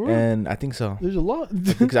 For real? And I think so. There's a lot.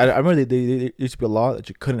 Because I remember they used to be a law that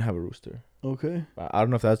you couldn't have a rooster. Okay. I don't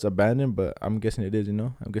know if that's abandoned, but I'm guessing it is. You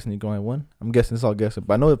know, I'm guessing you can only have one. I'm guessing it's all guessing,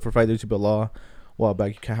 but I know that for a fact there used to be a law a while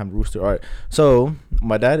back you can't have a rooster. All right, so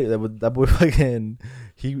my dad, that boy fucking,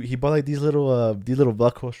 he bought like these little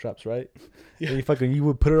Velcro straps, right? Yeah. And you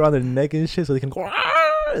would put it around their neck and shit so they can go.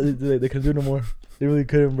 They couldn't do no more. They really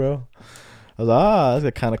couldn't, bro. I was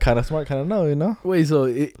like, that's kind of smart, kind of know, you know. Wait, so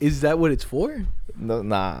is that what it's for? No,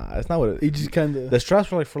 nah, that's not what it. It just kind of The straps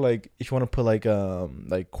for like if you want to put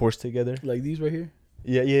like cords together. like these right here.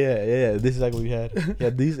 Yeah. This is like what we had. He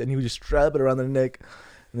had these, and he would just strap it around their neck,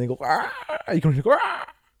 and they go. You can go.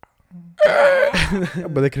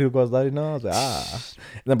 But they couldn't go outside, you know. I was like,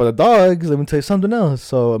 And then, but the dogs, let me tell you something else.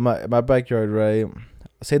 So in my backyard, right?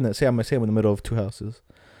 Say I'm in the middle of two houses.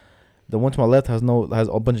 The one to my left has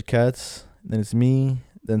a bunch of cats. Then it's me.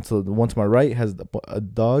 Then so the one to my right has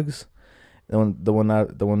dogs. The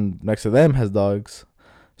one next to them has dogs.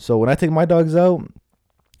 So when I take my dogs out,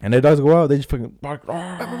 and their dogs go out, they just fucking bark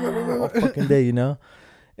all fucking day, you know.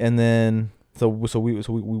 And then so we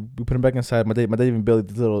put them back inside. My dad even built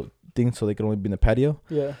this little thing so they could only be in the patio.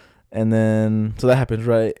 Yeah. And then so that happens,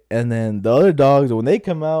 right? And then the other dogs, when they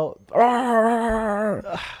come out,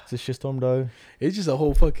 it's a shitstorm, dog. It's just a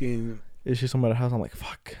whole fucking. It's just somebody's house. I'm like,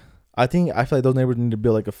 fuck. I feel like those neighbors need to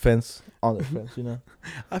build like a fence on the fence, you know.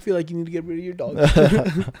 I feel like you need to get rid of your dog.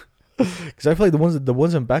 Because I feel like the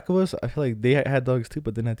ones in back of us, I feel like they had dogs too,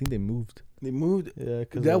 but then I think they moved. They moved. Yeah,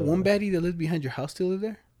 cause That one baddie that lived behind your house still live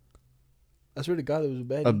there? I swear to God, there was a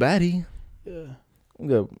baddie. A baddie. Yeah.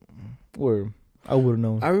 Where I would have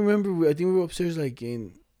known. I remember. I think we were upstairs, like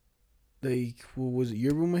in, like what was it?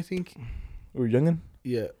 Your room, I think. We were youngin'.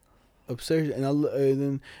 Yeah, upstairs, and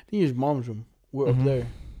then I think your mom's room. We're up there,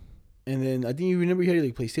 and then I think you remember you had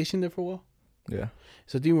like PlayStation there for a while. Yeah.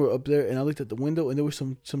 So I think we were up there, and I looked at the window, and there was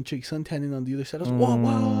some chick suntanning on the other side. I was like,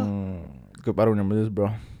 wow. Good, I don't remember this, bro.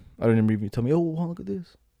 I don't remember you tell me. Oh, look at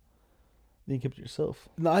this. Then you kept it yourself.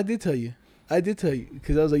 No, I did tell you,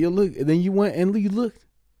 because I was like, yo, look, and then you went and you looked.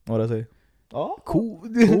 What'd I say? Oh, Cool.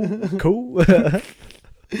 cool.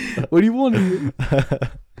 What do you want?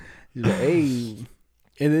 She's like, hey.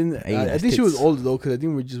 And then Hey, I think she was older though, because I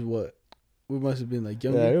think we're just we must have been like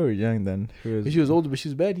younger. Yeah, we were young then. She was older, but she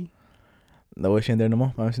was baddie. No way she ain't there no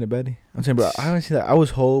more. I haven't seen a baddie. I'm saying, bro, I haven't seen that. I was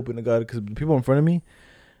hoping to God, because people in front of me,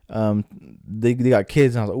 they got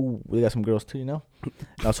kids, and I was like, ooh, they got some girls too, you know.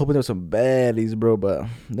 And I was hoping there was some baddies, bro, but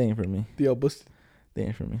they ain't for me. They all busted. They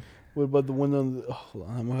ain't for me. What about the one on the? Oh, hold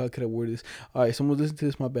on, how could I word this? All right, someone listen to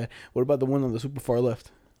this. My bad. What about the one on the super far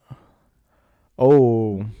left?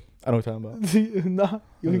 Oh, I know what you're talking about. Nah,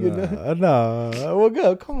 you ain't get that. Nah. Well,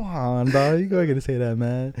 go. Come on, dog. You go to say that,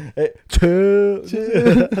 man. Hey, chill.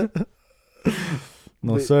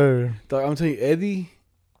 No, But, sir. Dog, I'm telling you, Eddie.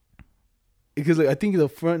 Because like I think the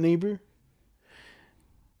front neighbor.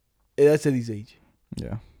 That's Eddie's age.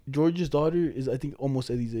 Yeah. George's daughter is, I think, almost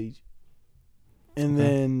Eddie's age. And Okay.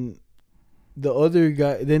 then the other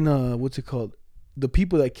guy, what's it called? The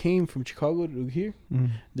people that came from Chicago to here,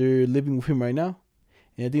 they're living with him right now.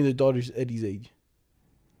 And I think their daughter's Eddie's age.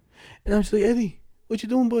 And I'm just like, Eddie, what you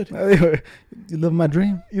doing, bud? You live my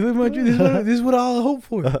dream. You live my dream. This is what I hope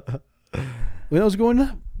for. When I was growing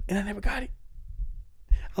up, and I never got it.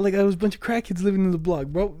 I was a bunch of crackheads living in the block,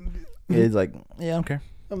 bro. Yeah, it's like, yeah, I don't care.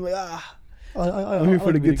 I'm like, I'm here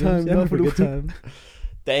for the good time, Yeah, I'm not here for the good time.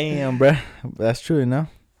 Damn, bruh. That's true, you know?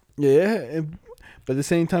 yeah. But at the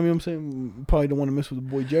same time, you know what I'm saying? You probably don't want to mess with the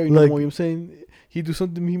boy Jerry no more, you know what I'm saying? He do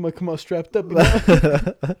something, he might come out strapped up. You know?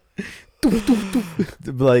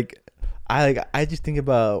 Like, I just think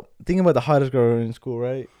about the hottest girl in school,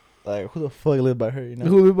 right? Like, who the fuck lived by her, you know?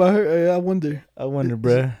 Who live by her? I wonder.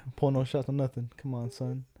 Bruh. Pull no shots or nothing. Come on,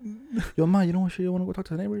 son. Yo, man, you don't want to go talk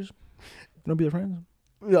to the neighbors? You don't be their friends?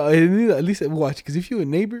 No, at least watch. Because if you're a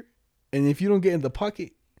neighbor, and if you don't get in the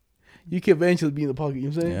pocket, you can eventually be in the pocket, you know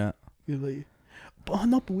what I'm saying? Yeah. You're like, oh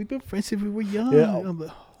no, but we've been friends since we were young. Yeah. I'm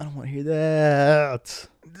like, I don't want to hear that.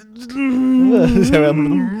 I'm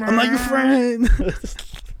not your friend.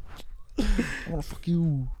 I want to fuck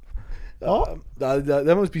you.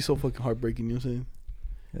 That must be so fucking heartbreaking, you know what I'm saying?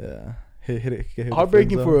 Yeah. Hit it. Hit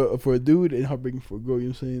Heartbreaking for a dude and heartbreaking for a girl, you know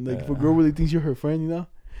what I'm saying? Like, if a girl really thinks you're her friend, you know?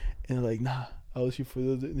 And they're like, nah, I was here for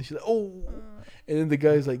the other. And then she's like, oh. And then the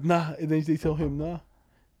guy's like, nah. And then they tell him, nah.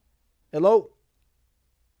 Hello?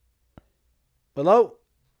 Don't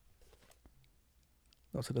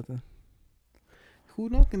say nothing. Who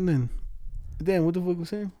knocking then? Damn, what the fuck was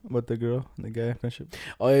saying? About the girl and the guy friendship.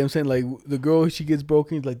 Oh, yeah, I'm saying, like, the girl, she gets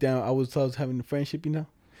broken. It's like, damn, I was having a friendship, you know?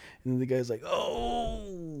 And then the guy's like,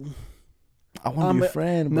 oh. I want to be a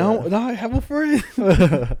friend. Now I have a friend.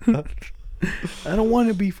 I don't want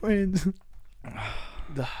to be friends.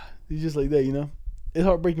 It's just like that, you know. It's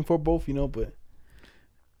heartbreaking for both, you know, but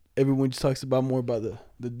everyone just talks about more about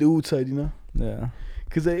the dude side, you know. Yeah.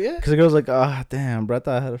 Cause yeah. Cause the girl's like, damn, bro, I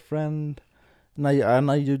thought I had a friend. Now you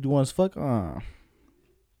want to fuck?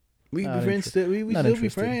 We can Not be friends still. We not still be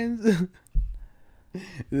interested. friends.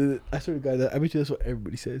 I swear to God, I bet you that's what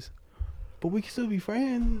everybody says. But we can still be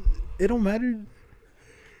friends. It don't matter.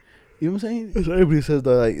 You know what I'm saying? That's what everybody says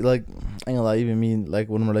though. Like I ain't gonna lie, even me, like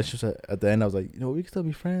when my relationships at the end, I was like, we can still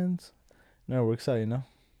be friends. Never works out, you know.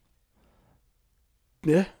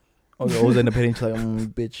 Yeah. I always end up hitting to like,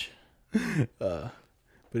 bitch.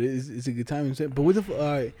 But it's a good time. But what the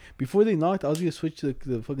all right? Before they knocked, I was gonna switch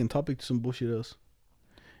the fucking topic to some bullshit else.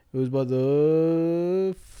 It was about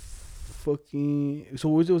the fucking.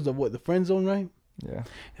 So it was the friend zone, right? Yeah.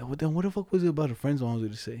 Yeah. What the fuck was it about the friend zone? I was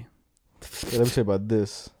gonna say. Yeah, let me say about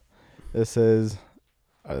this. It says,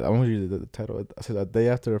 I want you to read the title. It says, a day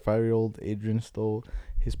after a 5-year-old Adrian stole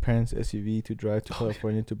his parents' SUV to drive to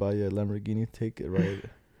California to buy a Lamborghini, take a ride.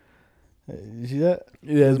 You see that?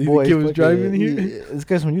 Yeah, this boy kid was driving here. This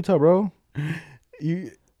guy's from Utah, bro.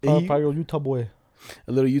 5-year-old Utah boy.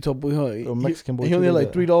 A little Utah boy, huh? A Mexican boy. He only had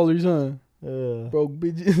like $3, huh? Yeah. Broke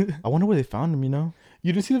bitch. I wonder where they found him, you know?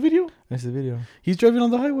 You didn't see the video? That's the video. He's driving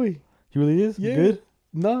on the highway. He really is? Yeah. Good?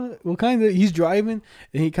 Nah, well, kind of. He's driving,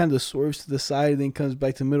 and he kind of swerves to the side, then comes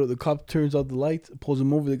back to the middle. The cop turns out the lights, pulls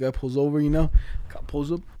him over. The guy pulls over, you know? Cop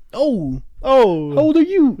pulls up. Oh, how old are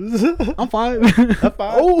you? I'm 5. I'm 5.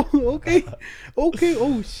 Oh, okay. Okay,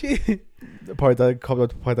 oh, shit. The part that cop out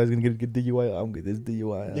the part that's going to get DUI. I'm good. This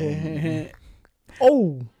DUI. Yeah.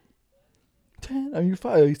 Oh. 10. I mean, you're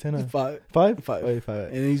 5. Oh, he's 10. Huh? 5. 5? 5. Oh, you're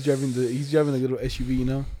 5. And he's driving the little SUV, you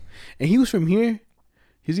know? And he was from here.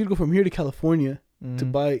 He's going to go from here to California. To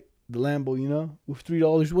buy the Lambo, you know, with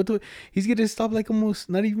 $3. He's gonna stop like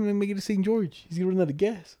almost not even make it to St. George. He's gonna run out of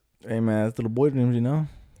gas. Hey man, that's little boy dreams, you know.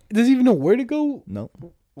 Does he even know where to go? No.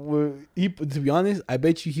 To be honest, I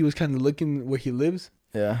bet you he was kind of looking where he lives.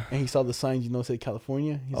 Yeah. And he saw the signs, you know, say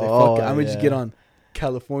California. He's like, fuck it, I'm gonna just get on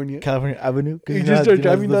California Avenue. He just started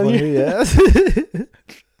driving down here. Yeah.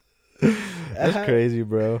 That's crazy,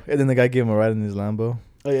 bro. And then the guy gave him a ride in his Lambo.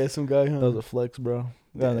 Oh yeah, some guy. Huh? That was a flex, bro.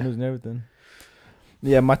 Yeah, the news and everything.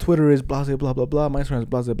 Yeah, my Twitter is blase blah blah blah. My Instagram is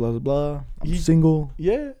blase blah blah blah. I'm single.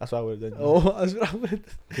 Yeah, that's what I would have done. Oh, that's what I would have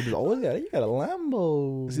done. You got a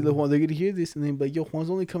Lambo. See, look, Juan, they're gonna hear this and then be like, yo, Juan's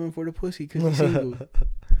only coming for the pussy because he's single.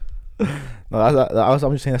 No, I'm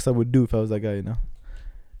just saying that's what I would do if I was that guy, you know.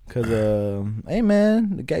 Cause hey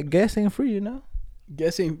man, the gas ain't free, you know.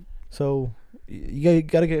 Gas ain't. So you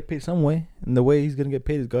gotta get paid some way, and the way he's gonna get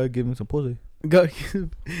paid is gotta give him some pussy.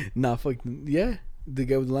 Nah, fuck yeah. The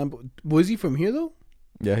guy with the Lambo, was he from here though?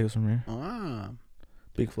 Yeah, he was from here. Ah,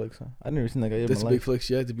 big flex, huh? I never seen that guy in that's my a big life. flex,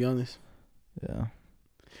 yeah. To be honest. Yeah,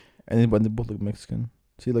 and they both look Mexican.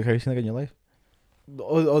 See, like, have you seen that guy in your life?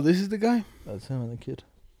 Oh, this is the guy. That's him and the kid.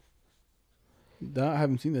 Nah, I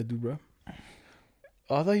haven't seen that dude, bro.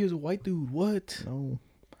 Oh, I thought he was a white dude. What? No,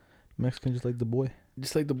 Mexican, just like the boy.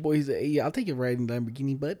 Just like the boy. He's like, hey, yeah, I'll take a ride in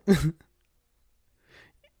Lamborghini, but.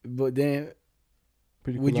 But then,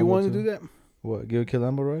 Pretty cool would you Lambo want to too. do that? What? Give a kid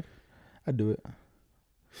Lambo ride? I'd do it.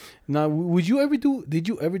 Now, would you ever do? Did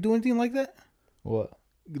you ever do anything like that? What?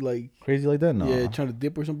 Like Crazy like that? No. yeah, trying to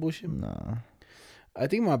dip or some bullshit. Nah. I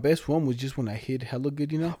think my best one was just when I hit hella good,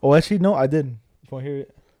 you know. Oh, actually, no, I didn't. You want to hear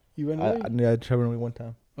it? You ran away. I tried running away one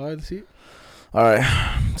time. All right, let's see it. All right.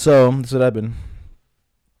 So this is what happened.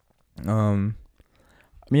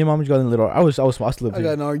 Me and mom just got in a little. I still live I here.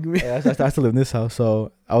 got an argument. Yeah, I still live in this house,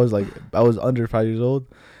 so I was under 5 years old.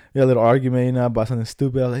 We had a little argument, you know, about something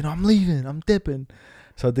stupid. I was like, no, I'm leaving, I'm dipping.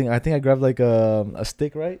 So I think I grabbed like a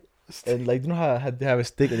stick, right? And like, you know how they have a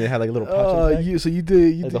stick and they had like a little pouch. So you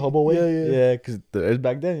did Like did the hobo way? Yeah, because it was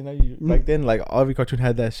back then, you know. Back then, like, every cartoon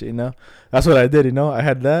had that shit, you know. That's what I did, you know. I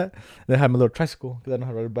had that. Then I had my little tricycle because I don't know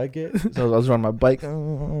how to ride a bike yet. So I was riding my bike.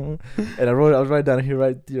 And I was right down here,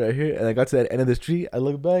 right here. And I got to that end of the street. I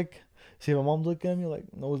looked back. See my mom's looking at me, like,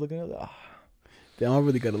 no one's looking at me. Like, Damn, I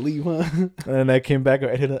really gotta leave, huh? And then I came back.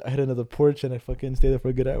 I hit another porch and I fucking stayed there for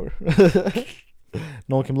a good hour.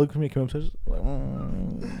 No one came look at me. Came upstairs. Like,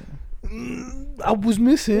 I was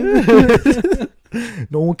missing.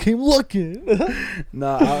 no one came looking.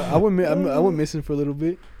 Nah, I went missing for a little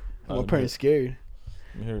bit. My parents scared.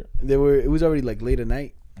 It was already like late at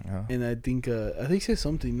night, and I think it said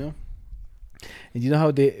something, no. And you know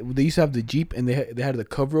how they used to have the Jeep and they had the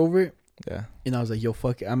cover over it. Yeah. And I was like, yo,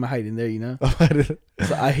 fuck it, I'm hiding there, you know.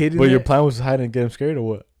 So I hid in But there. your plan was to hide and get him scared or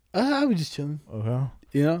what? I was just chilling. Okay.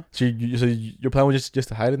 You know? So your plan was just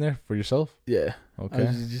to hide in there for yourself? Yeah. I Okay.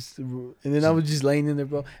 was just and then I was just laying in there,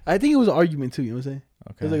 bro. I think it was an argument too. You know what I'm saying?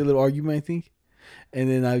 It Okay. was like a little argument, I think. And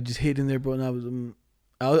then I just hid in there, bro. And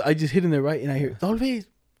I just hid in there, right? And I hear, "Don't face."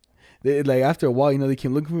 Like after a while, you know, they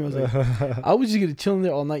came looking for me. I was like, I was just gonna chill in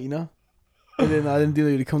there all night, you know. And then I didn't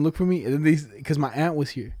think they come look for me. And then because my aunt was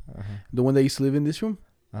here, the one that used to live in this room.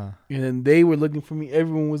 And then they were looking for me.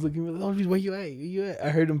 Everyone was looking for me. Oh, where you at? Where you at? I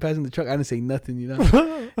heard them passing the truck. I didn't say nothing, you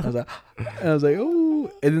know. I was like,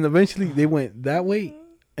 oh. And then eventually they went that way,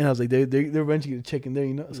 and I was like, they're eventually gonna check in there,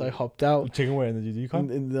 you know. So I hopped out. Checking where in the Yukon?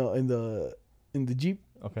 In the Jeep.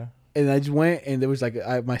 Okay. And I just went, and there was like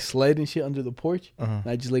my sled and shit under the porch. Uh-huh. And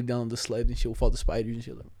I just laid down on the sled and shit with all the spiders and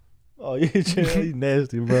shit. Like, Oh, you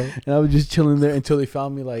nasty, bro. and I was just chilling there until they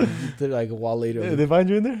found me. Like a while later. Did they find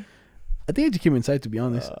you in there? I think I just came inside, to be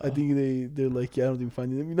honest. I think they're like, yeah, I don't think we're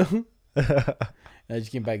finding them, you know. And I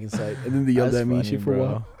just came back inside, and then they yelled at me and shit for a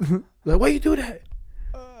while. Like, why you do that?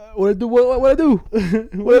 What I do? What I do?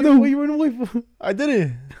 What I do? What you running away from? I did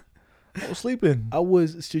it. I was sleeping. I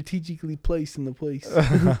was strategically placed in the place.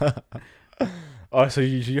 Oh, so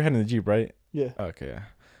you're heading the Jeep, right? Yeah. Okay. Yeah.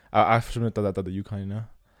 I for some reason thought the Yukon, you know.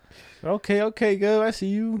 Okay, go. I see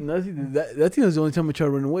you. Nothing. That thing was the only time I tried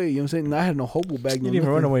to run away. You know what I'm saying? And I had no hobo bag. You didn't even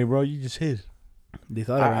run away, bro. You just hid. They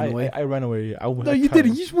thought I ran away. I ran away. No, you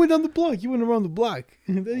didn't. You just went down the block. You went around the block.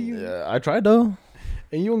 Yeah, I tried though.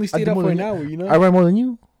 And you only stayed out for an hour, you know? I ran more than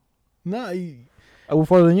you. Nah. I went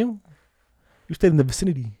farther than you. You stayed in the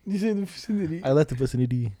vicinity. You stayed in the vicinity. I left the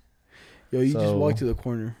vicinity. Yo, you just walked to the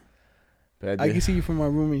corner. I can see you from my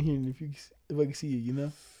room in here. And if I can see you, you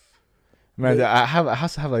know? Man, I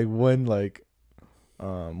have to have like one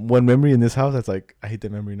memory in this house that's like, I hate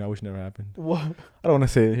that memory now. I wish it never happened. What? I don't want to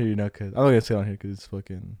say it here, you know, because I'm not going to say it on here because it's going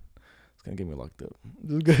to get me locked up.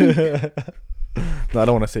 No, I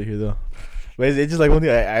don't want to say it here, though. But it's just like one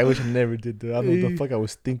thing I wish I never did, though. I don't know what the fuck I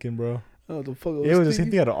was thinking, bro. Oh, the fuck! It was the same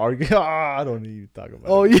thing. I had to argue. I don't need to talk about it.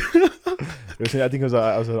 Oh, yeah. I think I was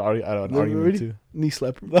at an argument, too. Knee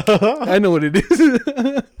slapper. I know what it is.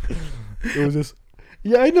 It was just...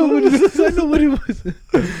 Yeah, I know what it is. I know what it was.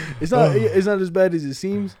 It's not as bad as it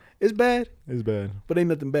seems. It's bad. It's bad. But ain't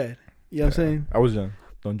nothing bad. You know what I'm saying? I was young.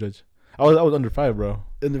 Don't judge. I was under 5, bro.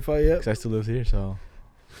 Under 5, yeah. Because I still live here, so...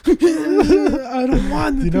 I don't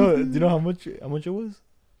want Do you know how much it was?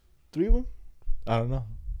 3 of them? I don't know.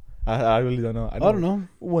 I really don't know. I don't know.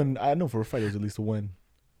 One, I know for a fact it was at least one.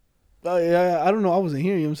 Oh yeah, I don't know. I wasn't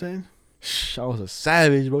here. You know what I'm saying? Shh, I was a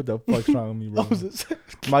savage, bro. What the fuck's wrong with me, bro? I was a savage.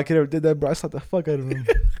 My kid ever did that, bro. I slapped the fuck out of him.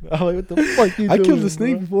 I'm like, what the fuck you doing? I killed a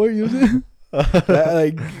snake before. You know what I'm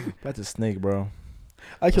saying? That's a snake, bro.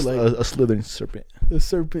 I killed a slithering serpent. A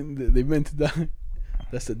serpent that they meant to die.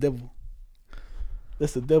 That's the devil.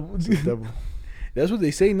 That's the devil. That's the devil. That's what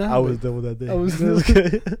they say now. I was devil that day. I was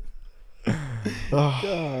okay.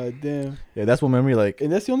 God damn. Yeah, that's one memory. Like,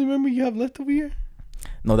 and that's the only memory you have left over here.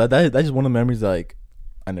 No, that's just one of the memories that, like,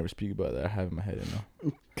 I never speak about that I have in my head. You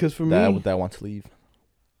know, because for that me, that I want to leave.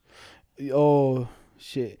 Oh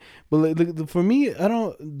shit! But like, for me, I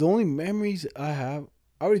don't. The only memories I have,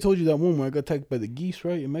 I already told you that one where I got attacked by the geese,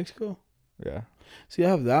 right, in Mexico. Yeah. See, I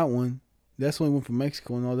have that one. That's the only one from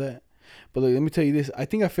Mexico and all that. But like, let me tell you this. I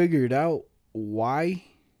think I figured out why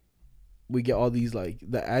we get all these like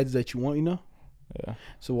the ads that you want, you know. Yeah.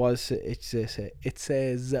 So what it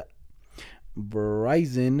says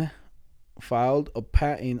Verizon filed a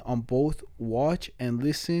patent on both watch and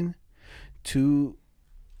listen to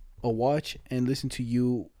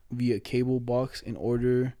you via cable box in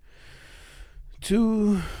order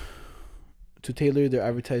to tailor their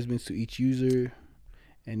advertisements to each user,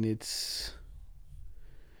 and it's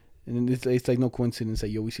like no coincidence that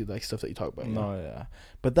you always see like stuff that you talk about. No, yeah,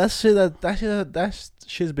 but that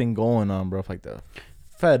shit's been going on, bro. For like the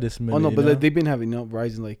fattest minute. Oh no, but know? they've been having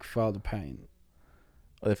Verizon like filed a patent.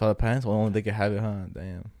 Oh, they filed a patent, so only they can have it, huh?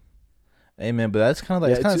 Damn. Hey man, but that's kind of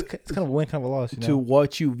like it's kind of a win, kind of a loss. You know? To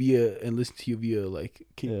watch you via and listen to you via like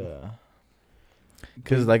cable. Yeah.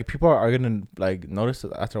 Because like people are gonna like notice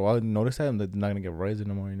that after a while, notice that and they're not gonna get Verizon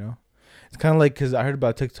no more. You know, it's kind of like because I heard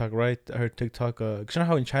about TikTok, right? I heard TikTok. Cause you know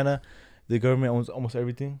how in China, the government owns almost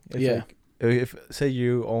everything. It's yeah. Like, if say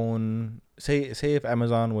you own say if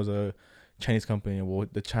Amazon was a Chinese company, well,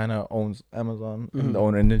 the China owns Amazon and the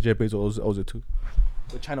owner and Jeff Bezos owns it too.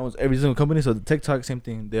 But China owns every single company, so the TikTok same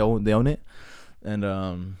thing. They own it,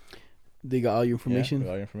 and they got all your information. Yeah, they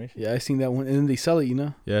got all your information. Yeah, I seen that one, and then they sell it. You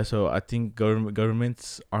know. Yeah, so I think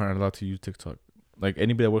governments aren't allowed to use TikTok. Like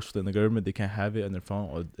anybody that works within the government, they can't have it on their phone,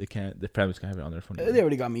 or their families can't have it on their phone. They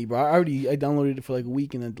already got me, bro. I downloaded it for like a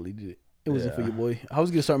week and then deleted it. It wasn't for your boy. I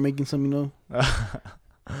was gonna start making some, you know.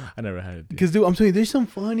 I never had it. Because dude, I'm telling you, there's some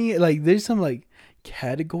funny there's some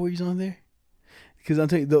categories on there. Because I'm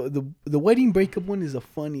telling you, the wedding breakup one is the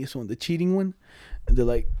funniest one. The cheating one, and they're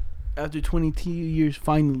like, after 22 years,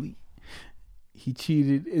 finally, he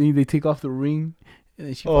cheated, and they take off the ring, and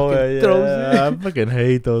then she fucking throws it. I fucking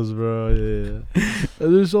hate those, bro. Yeah.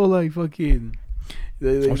 They're so fucking.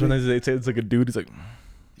 Sometimes they say it's like a dude. He's like,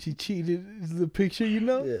 she cheated. Is the picture, you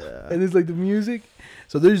know? yeah. And it's the music.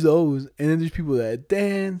 So there's those, and then there's people that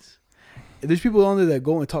dance, and there's people on there that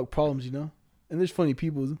go and talk problems, you know? And there's funny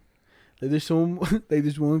people. There's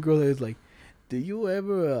there's one girl that is like, do you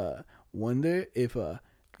ever wonder if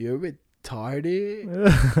you're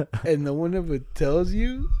retarded and no one ever tells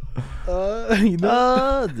you? You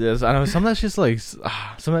know? Yes, I know. Some of that shit's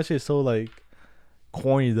some of that shit is so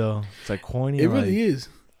corny though. It's corny. It really is.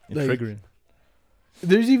 Triggering.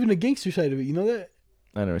 There's even a gangster side of it. You know that?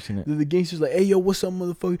 I never seen it. The gangster's like, hey yo, what's up,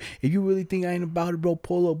 motherfucker? If you really think I ain't about it, bro,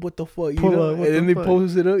 pull up. What the fuck? You know? And then they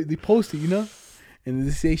post it up. They post it, you know? And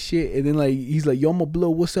they say shit, and then he's like, yo, I'ma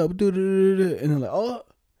blow, what's up? And they're like, oh.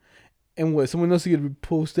 And what? Someone else is gonna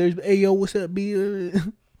post theirs. Hey yo, what's up, B?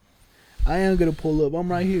 I am gonna pull up.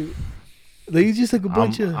 I'm right here. It's just a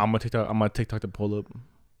bunch of. I'm gonna TikTok the pull up.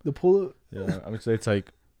 The pull up. Yeah, I'm gonna say it's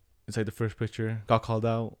like the first picture got called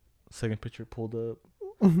out, second picture pulled up,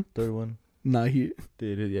 third one not here.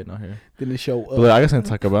 Yeah, not here. Didn't show up. But I guess I can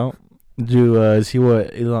talk about. Did you see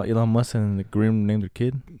what Elon Musk and the Grimm named their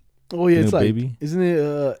kid? Oh yeah, it's baby. Isn't it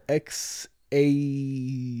XA?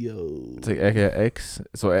 It's like X.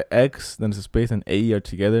 So X, then it's a space, and A are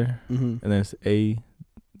together, and then it's A,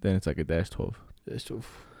 then it's like a -12. That's true.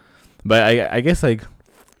 But I guess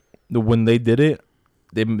when they did it,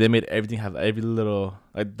 they made everything have every little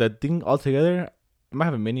that thing all together. It might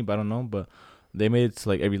have a meaning, but I don't know. But they made it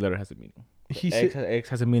so every letter has a meaning. X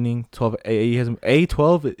has a meaning. 12 A has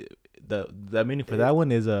A12. The meaning for that one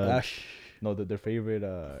is Ash. No, their favorite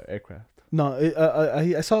aircraft. No,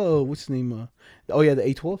 I saw what's the name? The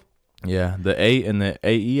A12. Yeah, the A and the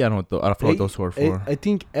AE. I don't know what those were for. I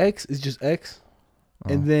think X is just X,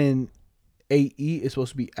 and then AE is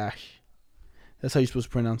supposed to be Ash. That's how you're supposed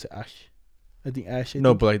to pronounce it, Ash. I think Ash.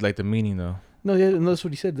 But like the meaning though. No, yeah, no, that's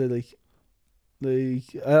what he said. That I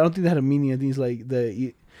don't think that had a meaning. I think he's like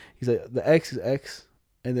the X is X,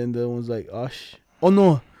 and then the one's like Ash. Oh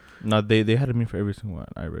no. No, they had a meaning for every single one.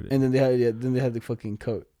 I read it. And then they had the fucking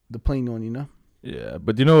coat, the plain one, you know. Yeah,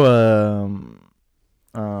 but do I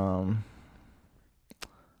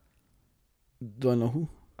know who?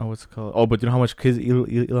 What's it called? Oh, but do you know how much kids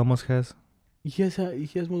Elon Musk has? He has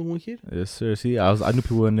more than one kid. Yes, sir. See, I knew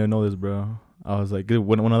people wouldn't know this, bro. I was like,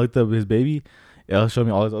 when I looked up his baby, it'll show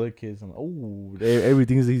me all his other kids. I'm like, oh,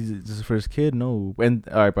 everything's his first kid. No, and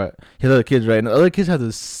all right, but his other kids, right? And the other kids have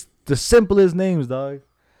the simplest names, dog.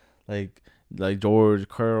 Like George,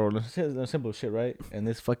 Carl, simple shit, right? And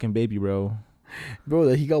this fucking baby, bro. Bro,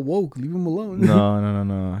 he got woke. Leave him alone.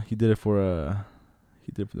 No. He did it for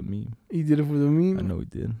the meme. He did it for the meme? I know he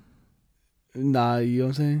did. Nah, you know what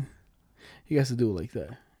I'm saying? He has to do it like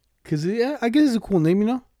that. Cause yeah, I guess it's a cool name, you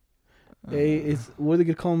know? It's what are they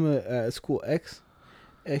gonna call him at school? X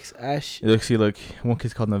Ash. Look, see, one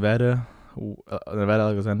kid's called Nevada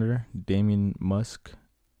Alexander, Damien Musk,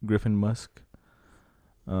 Griffin Musk,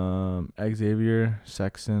 Xavier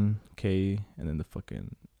Saxon K, and then the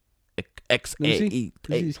fucking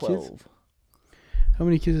XA12. How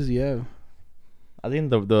many kids does he have? I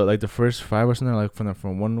think the first 5 or something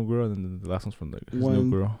from one girl, and then the last one's from his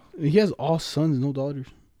new girl. He has all sons, no daughters.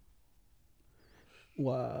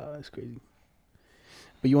 Wow, that's crazy.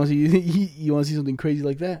 But you want to see something crazy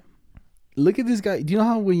like that? Look at this guy. Do you know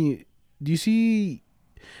how do you see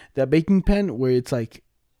that baking pan where it's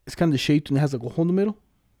kind of shaped and it has a hole in the middle?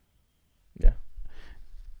 Yeah.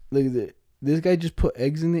 Look at that. This guy just put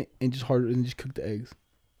eggs in it and just cooked the eggs.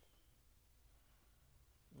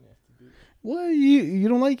 What, you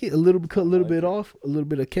don't like it? Cut a little bit off, a little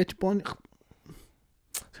bit of ketchup on it.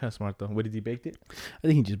 It's kind of smart though. What, did he bake it? I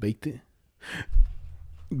think he just baked it.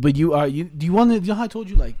 But do you want to? You know how I told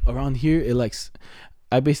you around here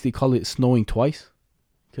I basically call it snowing twice,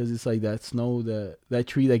 because it's that snow that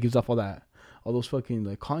tree that gives off all those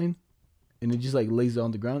fucking cotton, and it just lays it on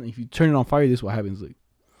the ground. And if you turn it on fire, this is what happens. And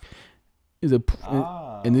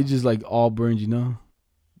it just all burns, you know.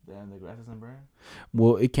 Damn, the grass doesn't burn.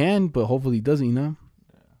 Well, it can, but hopefully it doesn't, you know.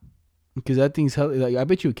 Because that thing's hell. I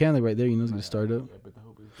bet you it can right there, you know, it's gonna start up.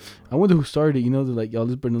 I wonder who started it. You know, they're y'all,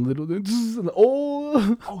 let's burn a little.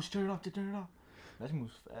 Oh, turn it off. That shit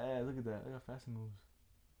moves fast. Look at that. Look how fast it moves.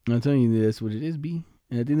 I'm telling you, that's what it is, B.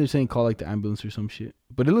 And I think they're saying call the ambulance or some shit.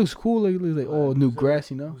 But it looks cool. It looks new grass,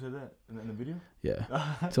 you know. Who said that? In the video? Yeah.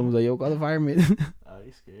 Someone's like, yo, call the fireman.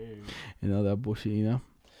 he's scared. That bullshit. Yeah,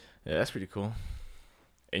 that's pretty cool.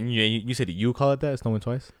 And you said you call it that? Snowing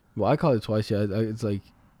twice? Well, I call it twice. Yeah, it's like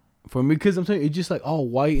for me because I'm saying it's just like all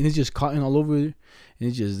white and it's just cotton all over it, and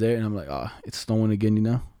it's just there, and I'm like, it's snowing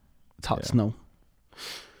again. It's hot snow.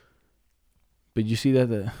 But you see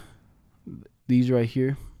that these right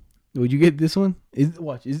here. Would you get this one? I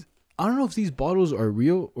don't know if these bottles are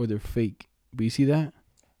real or they're fake. But you see that?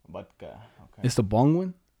 Vodka. Okay. It's the bong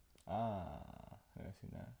one. I've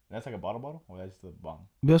seen that. That's like a bottle, or that's the bong?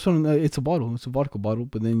 That's what it's a bottle. It's a vodka bottle,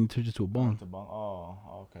 but then you turn it to a bong. It's a bong.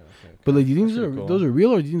 Oh, okay. But like, do you think those are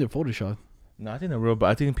real or do you think they're photoshopped? No, I think they're real, but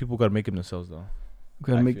I think people gotta make them themselves though.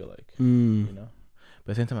 Feel like you know,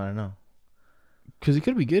 but at the same time, I don't know. Cause it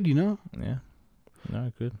could be good, Yeah. No,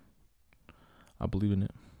 it could. I believe in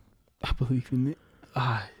it.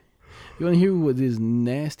 You wanna hear what this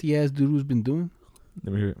nasty ass dude has been doing?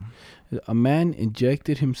 Let me hear it. A man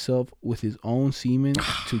injected himself with his own semen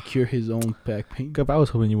to cure his own back pain. I was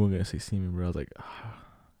hoping you weren't gonna say semen, bro. I was like,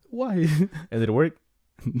 why? And did it work?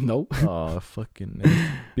 Nope. Oh, fucking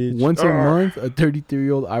nasty bitch. Once a month, a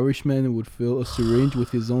 33-year-old Irishman would fill a syringe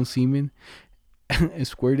with his own semen and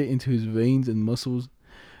squirt it into his veins and muscles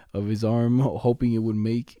of his arm, hoping it would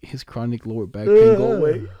make his chronic lower back pain go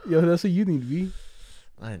away. Yo, that's what you need to be.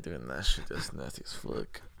 I ain't doing that shit. That's nasty as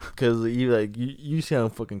fuck. Cause you see how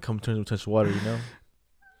fucking cum turns with touch water, you know.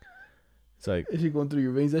 It's like that shit going through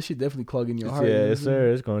your veins. That shit definitely clogging your heart. Yeah, yes,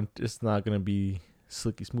 sir. It's not gonna be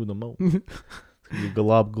silky smooth no more. It's gonna be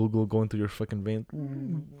glob going through your fucking veins.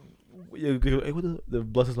 Hey, the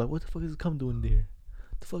blood is like, what the fuck is cum doing there?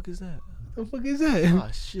 The fuck is that? The fuck is that?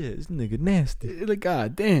 Oh shit, this nigga nasty. It's like,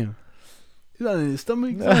 god damn. It's not in his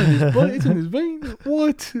stomach. It's not in his blood. It's in his vein.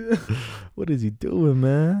 What? What is he doing,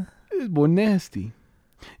 man? This boy nasty.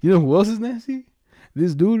 You know who else is nasty?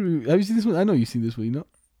 This dude. Have you seen this one? I know you've seen this one. You know.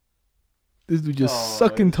 This dude just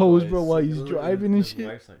sucking toes, bro, while he's driving and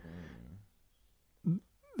shit.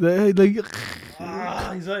 Like,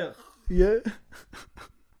 he's like, yeah.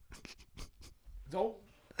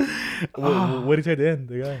 What did he say at the end?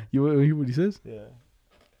 The guy. You hear what he says? Yeah.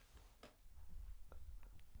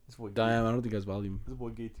 This boy Damn, I don't think it has volume. This boy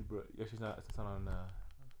gay too, bro. Actually, it's not on.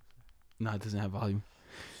 Nah, it doesn't have volume.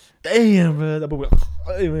 Damn, bro. That boy,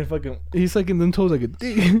 even fucking. He's sucking them toes like a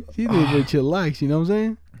dick. He didn't chillax. You know what I'm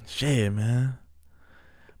saying? Shit, man.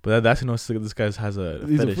 But that's this guy has a.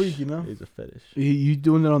 He's fetish. A freak, you know. He's a fetish. You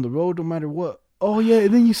doing it on the road, no matter what. Oh yeah,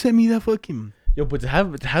 and then you sent me that fucking. Yo, but to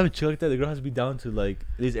have a chill like that, the girl has to be down to like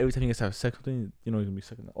at least every time he gets to have sex with him, you know he's gonna be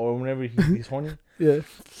sucking that. Or whenever he's horny. Yeah.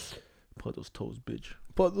 Put those toes, bitch.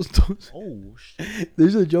 Put those toes. Oh shit.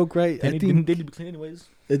 There's a joke, right? They need to be clean anyways.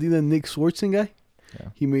 I think that Nick Swartzen guy. Yeah.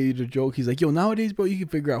 He made a joke. He's like, yo, nowadays, bro, you can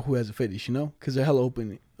figure out who has a fetish, you know? Because they're hella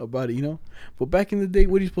open about it, you know? But back in the day,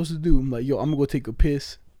 what are you supposed to do? I'm like, yo, I'm going to go take a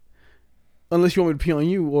piss. Unless you want me to pee on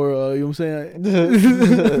you, or, you know what I'm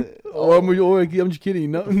saying? or I'm just kidding, you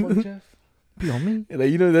know? Pee on me? Like,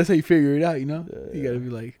 you know, that's how you figure it out, you know? Yeah. You got to be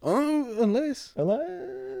like, unless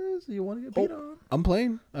you want to get peed on. I'm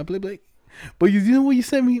playing. I play Blake. But you know what you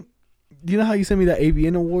sent me? You know how you sent me that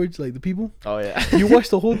AVN awards, like the people? Oh, yeah. You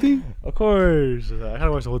watched the whole thing? Of course. I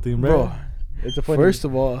gotta watch the whole thing, bro. It's a funny. First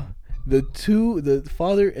of all, the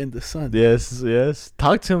father and the son. Yes.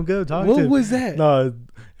 Talk to him, good. Talk to him. What was that? No,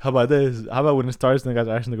 how about this? How about when it starts and the guys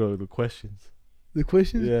are asking the questions? The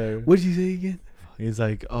questions? Yeah. What did you say again? He's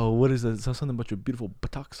like, oh, what is that? Something about your beautiful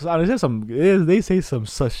buttocks. They say some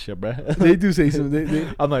such shit, bro. They do say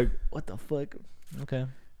something. I'm like, what the fuck? Okay.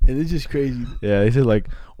 And it's just crazy. Yeah, they said like,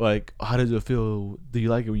 how does it feel? Do you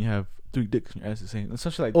like it when you have 3 dicks in your ass the same? It's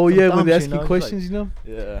such like. Oh yeah, when they ask you questions, you know.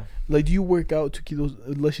 Yeah. Like, do you work out to keep those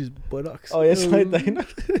luscious buttocks? Oh, yes, like that. You know?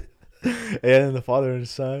 And then the father and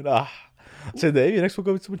son. So the next will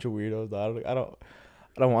go with a bunch of weirdos. Though. I don't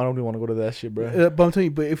really want to go to that shit, bro. But I'm telling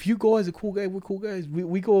you, but if you go as a cool guy, we're cool guys.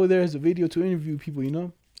 We go over there as a video to interview people, you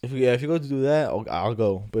know. If you go to do that, I'll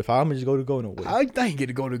go. But if I'm just go, no way. I ain't get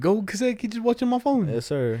to go because I can just watch on my phone. Yes,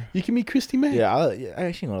 sir. You can meet Christy Mack. Yeah, I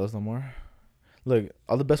actually don't know those no more. Look,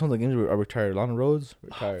 all the best ones like games are retired. Lana Rhodes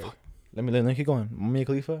retired. Let me keep going. Mia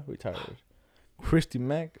Khalifa retired. Christy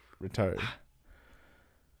Mack retired.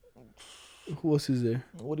 Who else is there?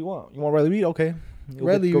 What do you want? You want Riley Reid? Okay.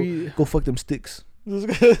 Reid. Go fuck them sticks. But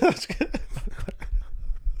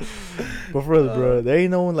for real, bro, there ain't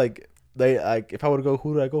no one like. If I were to go,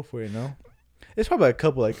 who do I go for? You know, it's probably a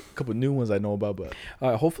couple new ones I know about. But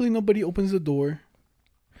hopefully nobody opens the door,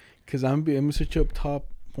 cause I'm gonna search up top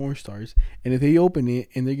porn stars, and if they open it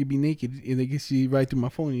and they could be naked and they can see right through my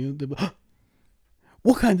phone, you know, they'll be,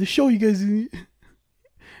 what kind of show you guys?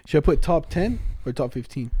 Should I put top 10 or top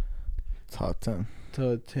 15? Top 10.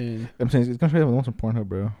 Top 10. I'm saying it's gonna show you the ones on Pornhub,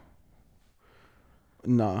 bro.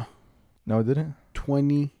 Nah. No, it didn't.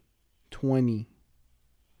 2020.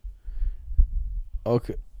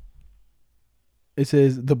 Okay. It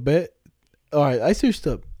says the bet. All right, I searched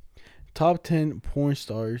up top 10 porn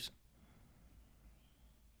stars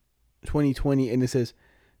 2020, and it says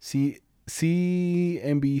CNBC,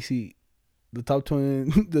 the top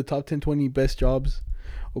 20, the top 10 20 best jobs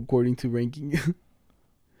according to ranking.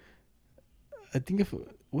 I think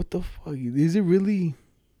what the fuck is it really?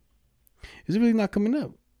 Is it really not coming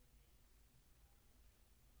up?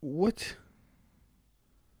 What?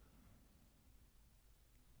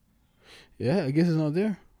 Yeah, I guess it's not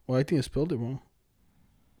there. Well, I think I spelled it wrong.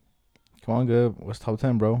 Come on, good. What's top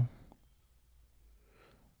 10, bro?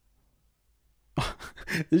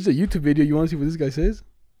 There's a YouTube video. You want to see what this guy says?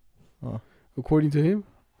 Oh. According to him?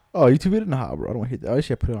 Oh, YouTube video? Nah, bro. I don't want to hit that. I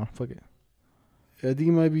should put it on. Fuck it. I think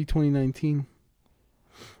it might be 2019.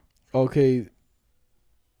 Okay.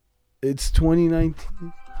 It's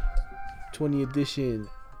 2019. 20 edition.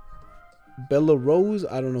 Bella Rose.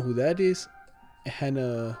 I don't know who that is.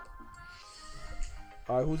 Hannah.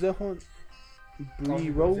 Alright, who's that one? Bree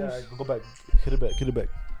Rose. Yeah, go back. Hit it back. Hit it back.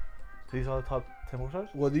 So these are the top 10 porn stars?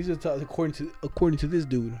 Well, these are according to this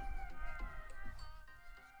dude.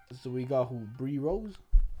 So we got who? Bree Rose.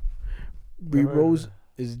 Bree Rose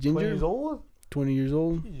is ginger. 20 years old? 20 years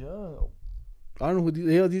old. Yeah. I don't know who.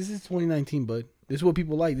 Hell, this is 2019, bud. This is what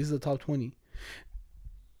people like. This is the top 20.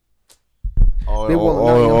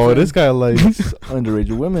 This guy likes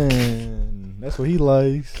underage women. That's what he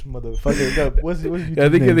likes, motherfucker. What's your YouTube I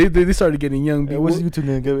think name? they started getting young. Hey, what's your YouTube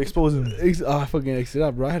name? Go expose him. I fucking exit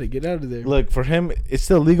out, bro. I had to get out of there. Look, for him, it's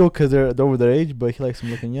still legal because they're over their age, but he likes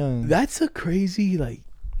them looking young. That's a crazy like.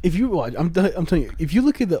 If you watch, I'm telling you, if you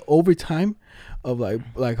look at the overtime of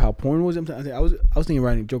like how porn was, I was thinking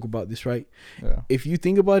writing a joke about this, right? Yeah. If you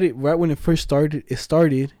think about it, right when it first started, it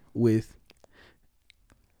started with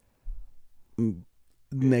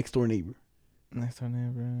next door neighbor. Next door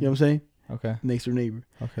neighbor. You know what I'm saying? Okay. Next door neighbor.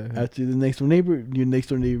 Okay. After the next door neighbor, your next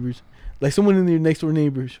door neighbors, like someone in your next door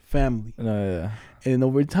neighbor's family. No, yeah. And then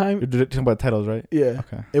over time, You're talking about titles, right? yeah,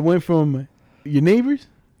 Okay. it went from your neighbors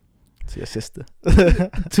To your sister.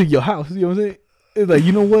 to your house. You know what I'm saying? It's like,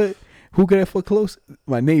 you know what? Who could I fuck close?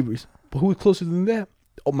 My neighbors. But who's closer than that?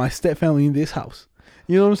 Oh, my step family in this house.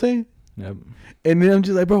 You know what I'm saying? Yep. And then I'm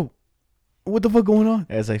just like, bro, what the fuck going on?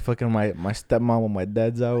 It's like fucking my stepmom when my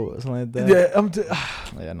dad's out or something like that. Yeah,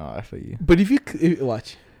 Yeah, no, I feel you. but if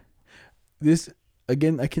watch this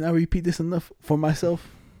again, I cannot repeat this enough for myself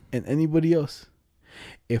and anybody else.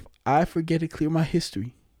 If I forget to clear my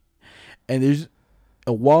history, and there's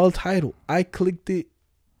a wild title, I clicked it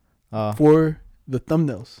for the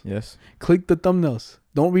thumbnails. Yes. Click the thumbnails.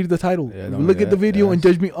 Don't read the title. Yeah, don't Look read at the that, video yes. and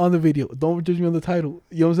judge me on the video. Don't judge me on the title.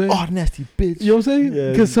 You know what I'm saying? Oh, nasty bitch. You know what I'm saying?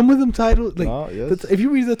 Yeah. Because some of them titles, like, No, yes. if you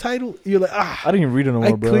read the title, you're like, I don't even read it no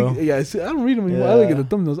more, bro. I don't read them anymore. I look at the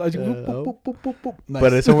thumbnails. I just Yeah. boop, boop, boop, boop, boop. Nice.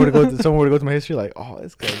 But if somewhere to go to my history, like, oh,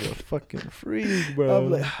 this guy's a fucking freak, bro.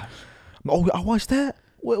 I'm like, oh, I watched that.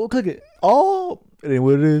 We'll click it. Oh, it ain't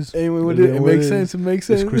what it is. anyway, it makes sense. It makes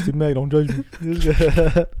sense. It's Christy Mack. Don't judge me.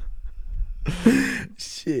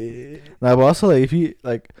 Shit. Nah, but also like if you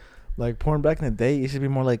like porn back in the day, it should be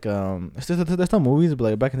more like there's no movies, but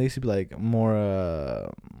like back in the day, it should be like more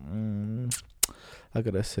how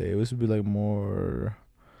could I say? It would be like more.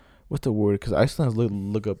 What's the word? Because I sometimes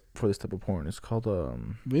look up for this type of porn. It's called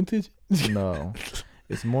Vintage? No,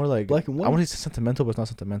 it's more like Black and white? I want to say sentimental, but it's not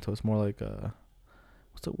sentimental. It's more like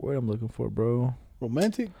what's the word I'm looking for, bro?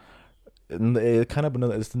 Romantic? It kind of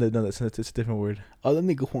another. It's a different word. Oh, that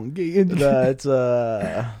nigga Juan Gay. Nah, it's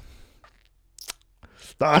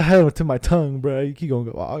I had it to my tongue, bro. You keep going.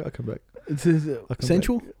 I'll come back. It says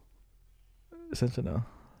sensual? Sensual, no.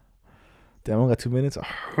 Damn, I only got 2 minutes.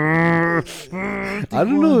 I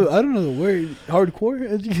don't know the word. Hardcore?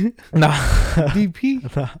 Nah.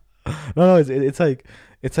 DP? No. It's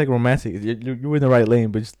like romantic. You're in the right lane,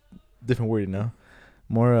 but just different word, you know.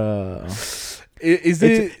 More.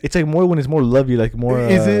 It's like more when it's more lovey, like more.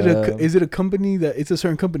 Is it a company that it's a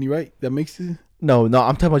certain company, right? That makes it. No. I'm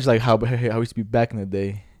talking about just like how it used to be back in the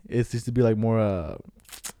day. It's used to be like more.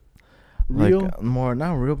 Real? Like more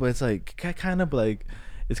not real, but it's like kind of like.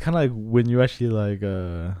 It's kind of like when you actually like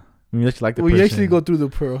when you actually like the person. You actually go through the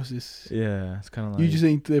process. Yeah, it's kind of like you just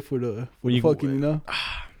ain't there for the fucking, you know.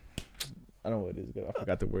 I don't know what it is. I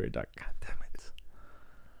forgot the word. God damn it.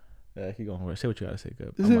 Yeah, keep going. Say what you gotta say.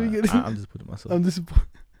 Good. I'm just putting myself. I'm disappointed.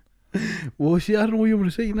 Well, shit, I don't know what you want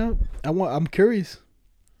to say. You know, I'm curious.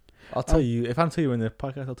 I'll tell you if I'm telling you in the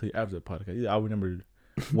podcast. I'll tell you after the podcast. I'll remember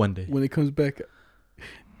one day when it comes back.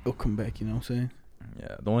 It'll come back. You know what I'm saying?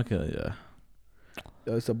 Yeah, the one can. Yeah.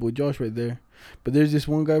 That's that boy Josh right there. But there's this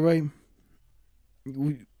one guy, right?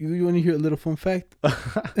 You want to hear a little fun fact?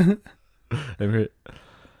 I've heard.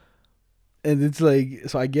 And it's like,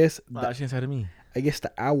 so I guess Actually, inside of me. I guess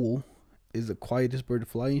the owl is the quietest bird to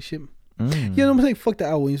fly and shit. Mm. You know what I'm saying? Fuck the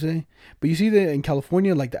owl, you say. But you see that in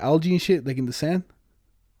California, like the algae and shit, like in the sand,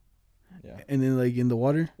 Yeah. and then like in the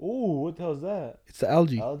water, Ooh, what the hell is that? it's the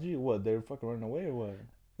algae. Algae? What? They're fucking running away or what?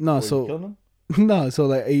 No, What, you so killing them? no, so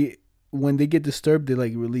like when they get disturbed, they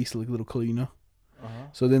like release like little color, you know. Uh huh.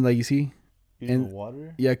 So then like you see, In And- the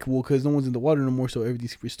water? yeah, well, cause no one's in the water no more, so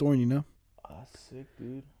everything's restoring, you know. Oh, that's sick,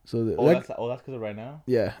 dude. So Oh, that's because of right now.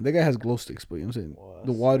 yeah, that guy has glow sticks, but you know what I'm saying. Wow, The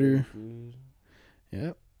that's water. sick, dude.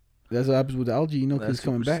 Yeah, that's what happens with the algae, you know, cause That's it's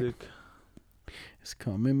coming super back. sick. It's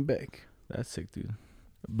coming back. That's sick, dude.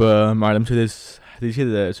 But alright, let me tell you this. Did you see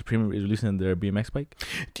that Supreme is releasing their BMX bike?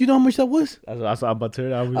 Do you know how much that was? That's what I'm about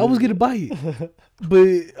to. I was gonna buy it,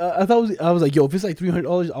 but I was like, yo, if it's like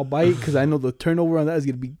 $300, I'll buy it because I know the turnover on that is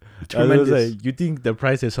gonna be tremendous. Like, you think the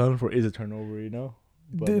price they're selling for is a turnover, you know?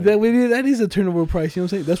 But, That is a turnover price. You know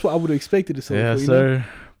what I'm saying? That's what I would have expected to sell. yeah, for, you know? sir.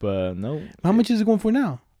 But no. How much is it going for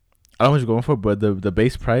now? I don't know what you're going for, but the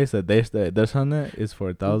base price that they're selling it is for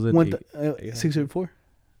 604.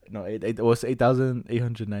 No, it was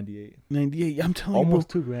 8,898. 98. I'm telling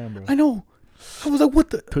Almost you, bro. $2,000, bro. I know. I was like, what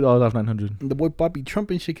the? $2 off 900. The boy Bobby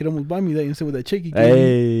Trump and shit could almost buy me that instead with that check he gave me.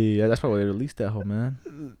 Hey, yeah, that's probably why they released that whole man.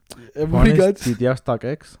 Everybody got Do you have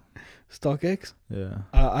StockX? StockX. Yeah.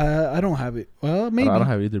 I don't have it. Well, maybe I don't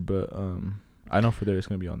have it either, but I know for there it's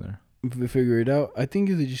gonna be on there. if we figure it out. I think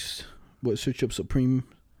they just search up Supreme.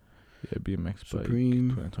 Yeah, BMX bike Supreme.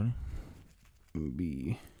 2020.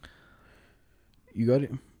 Be. You got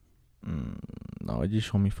it. No, it just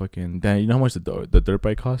showed me fucking. Damn, you know how much the dirt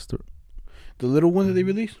bike cost? The little one that they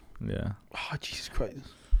released. Yeah. Oh Jesus Christ.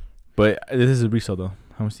 But this is a resale though.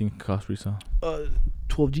 How much do you think it cost resale?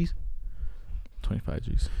 12 G's. 25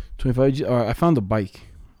 G's. 25 G's. All right, I found the bike.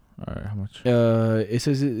 All right, how much? It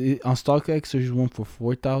says on StockX there's one for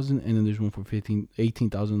 4,000 and then there's one for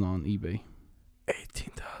 18,000 on eBay.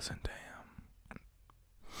 18,000. Damn.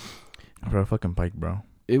 For a fucking bike, bro.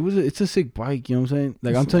 It's a sick bike, you know what I'm saying?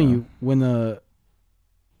 Like I'm telling you, when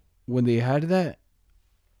they had that,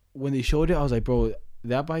 when they showed it, I was like, bro,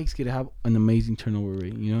 that bike's gonna have an amazing turnover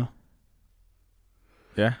rate, you know?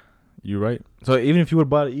 Yeah, you're right. So even if you would have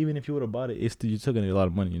bought it, you're still gonna get a lot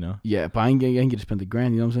of money, you know. Yeah, but I ain't gonna get to spend the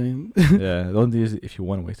grand, you know what I'm saying? Yeah, the only thing is if you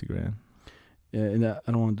want to waste $1,000. Yeah, and I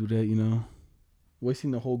don't want to do that, you know.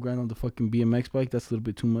 Wasting the whole grand on the fucking BMX bike, that's a little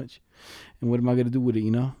bit too much. And what am I gonna do with it,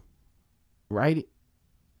 you know? Ride it.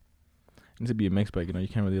 It's a BMX bike, you know. You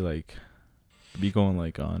can't really like be going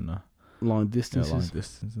like on Long distances. long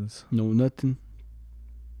distances. No nothing.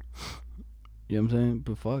 You know what I'm saying?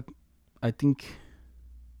 But fuck. I think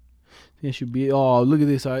it should be. Oh, look at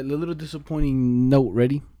this. All right, a little disappointing note.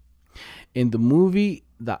 Ready? In the movie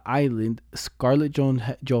The Island, Scarlett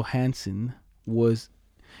Johansson was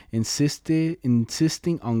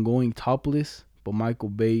insisting on going topless, but Michael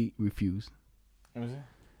Bay refused. And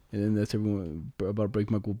then that's everyone about to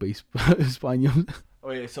break Michael Bay's spine. You know?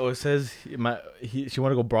 Oh yeah, so it says she want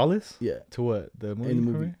to go braless? Yeah. To what? The movie? In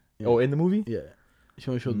the movie. Yeah. Oh, in the movie? Yeah. She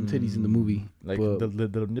want to show them titties in the movie. Like but, the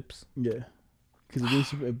little nips. Yeah.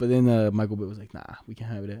 But then Michael Bay was like, nah, we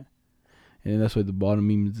can't have that. And then that's why the bottom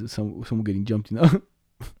meme is someone getting jumped, you know?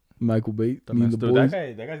 Michael Bay. Dude, the boys.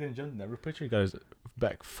 that guy's getting jumped in that picture. He got his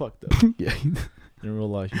back fucked up. Yeah. In real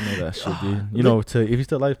life, you know that shit, dude. You know, if he's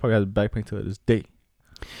still alive, he probably has a back pain to this day.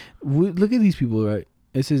 Look at these people, right?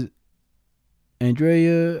 It says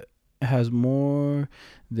Andrea has more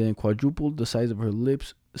than quadrupled the size of her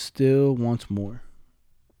lips, still wants more.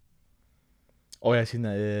 Oh yeah, I seen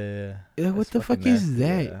that. Yeah. Yeah, what That's the fuck fucking is nasty,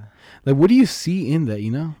 that? yeah. Like, what do you see in that, you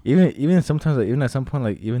know? Even sometimes, like, even at some point,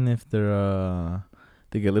 like, even if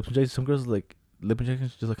they get lip injections, some girls like lip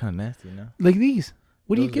injections just look kind of nasty, you know. Like these.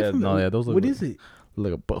 What do you Those- get yeah, from no, it? yeah, those look What like- is it?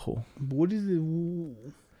 Like a butthole. What is it? Ooh.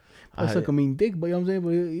 That's I- like a mean dick, but you know what I'm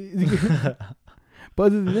saying? But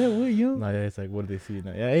other than that, what, you know? No, yeah, it's like, what do they see?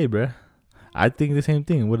 No, yeah, hey, bruh. I think the same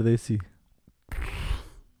thing. What do they see?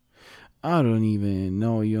 I don't even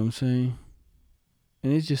know, you know what I'm saying?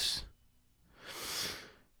 And it's just,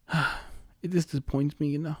 it just disappoints me,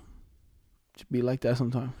 you know? Just be like that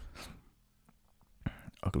sometimes.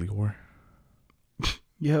 Ugly whore.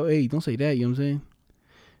 Yo, hey, don't say that, you know what I'm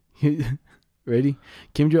saying? Ready?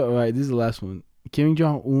 All right, this is the last one. Kim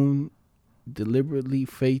Jong-un deliberately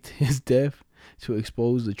faked his death to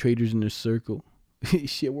expose the traitors in their circle.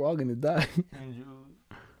 Shit, we're all gonna die.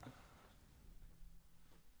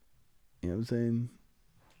 You know what I'm saying?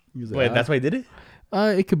 He was like, Wait, that's why he did it?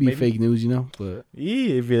 It could be Maybe. fake news, you know. But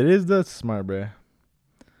Yeah, if it is, that's smart, bruh.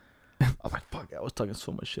 I was like, fuck, I was talking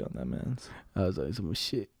so much shit on that man. I was like, so much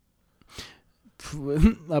shit.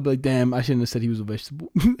 I'd be like, damn, I shouldn't have said he was a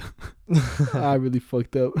vegetable. I really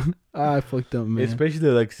fucked up. I fucked up, man. Especially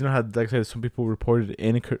the, like, you know how like some people reported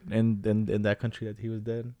in that country that he was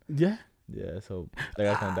dead. Yeah. Yeah, so that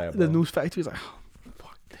guy kind of died. The news factory is like, oh,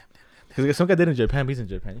 fuck them. Because some guy did in Japan, but he's in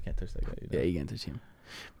Japan. You can't touch that guy. You know? Yeah, you can't touch him.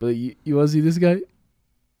 But you want to see this guy?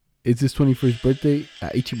 It's his 21st birthday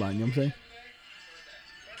at Ichiban, you know what I'm saying?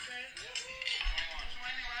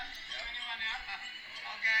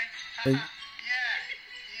 And,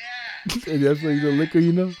 and that's like the liquor,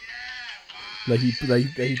 you know? Like he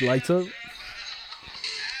lights up.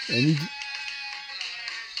 And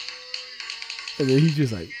and then he's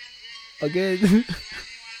just like, again.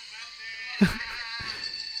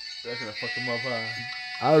 That's gonna fuck him up, huh?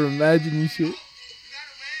 I would imagine you shit.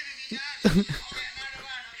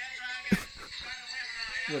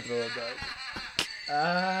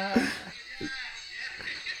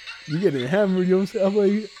 You getting hammered, you know what I'm saying? I'm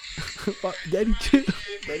like, Daddy chill.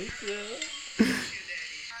 Daddy chill.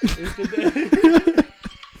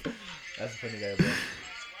 That's a funny guy, bro.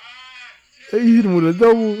 Hey, you hit him with a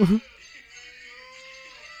double.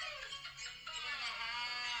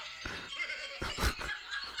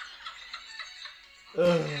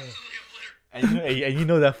 And you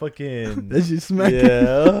know that fucking That shit smacked.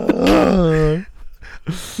 yeah.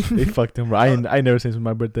 They fucked him. I never seen this with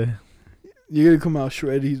my birthday. You're gonna come out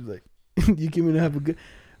shredded. He's like, you came in to have a good.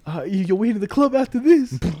 You're waiting at the club after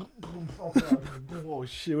this. Oh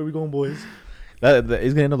shit, where we going, boys? That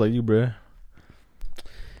it's gonna end up like you, bro.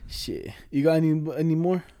 Shit, you got any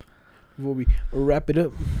more before we wrap it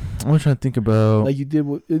up? I'm trying to think about Like you did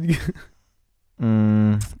with.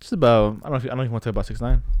 just about. I don't know if you want to talk about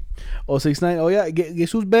 6ix9ine. Oh, 6ix9ine. Oh yeah,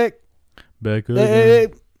 guess who's back? Back up. Hey.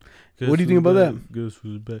 What do you think about that? Guess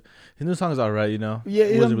who's back? His new song is alright, you know. Yeah,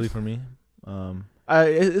 it wasn't really for me.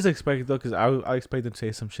 It's expected though, cause I expect him to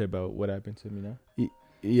say some shit about what happened to him, you know.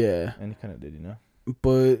 Yeah, And he kind of did, you know.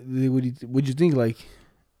 but what'd you think? Like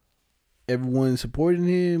everyone supporting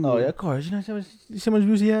him? Oh yeah, of course. You know how much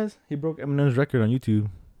views he has? He broke Eminem's record on YouTube,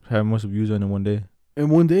 having most views on in one day. In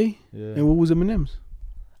one day? Yeah. And what was Eminem's?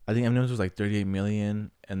 I think Eminem's was like 38 million,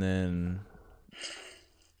 and then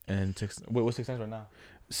what's 6ix9ine right now?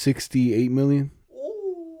 68 million.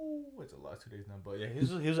 Ooh, it's a lot 2 days now, but yeah, he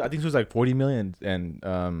was I think he was like 40 million, and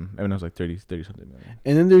Eminem was like 30 something million.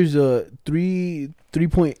 And then there's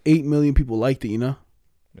 3.8 million people liked it, you know.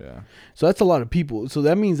 Yeah. So that's a lot of people. So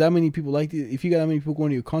that means that many people liked it. If you got that many people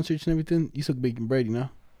going to your concerts and everything, you suck bacon bread, you know.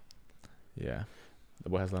 Yeah. The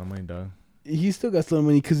boy has a lot of money, dog. He still got some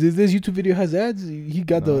money because this YouTube video has ads. He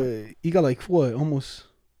got like what, almost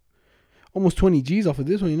 20 G's off of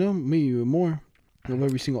this one, you know, maybe even more of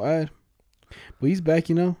every single ad. But he's back,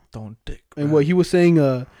 you know. Don't dick. And what he was saying,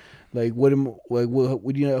 what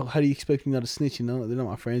do you know? How do you expect me not to snitch? You know, they're not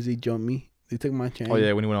my friends. They jumped me. They took my chain. Oh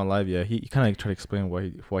yeah, when he went on live, yeah, he kind of like tried to explain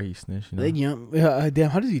why he snitched. You know? They jumped. Damn,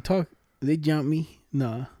 how does he talk? They jumped me.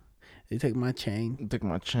 Nah, they took my chain. Took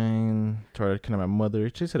my chain. Tried to kill my mother.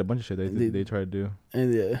 He just said a bunch of shit they tried to do.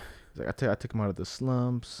 And He's like, I took him out of the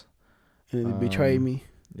slumps. and they betrayed me.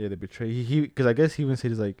 Yeah, they betrayed. He because I guess he even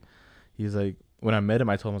said he's like when I met him,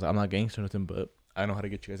 I told him I was like, I'm not gangster or nothing, but I know how to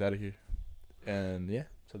get you guys out of here. And yeah,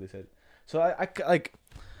 so they said. So I like,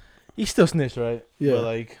 he still snitched, right? Yeah. But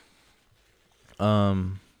like,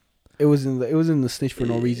 It was in the snitch for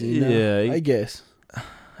no reason. You know? Yeah, I guess.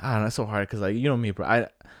 I don't know. It's so hard because like you know me, bro.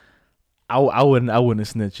 I wouldn't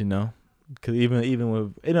snitch, you know. Cause even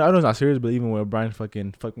with I know it's not serious, but even when Brian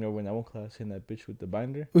fucking fucked me over in that one class, hitting that bitch with the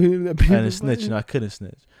binder, I didn't snitch. You know, I couldn't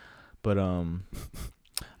snitch. But I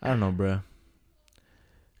don't know, bro.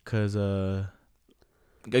 Cause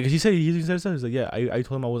he said stuff. He's like, yeah, I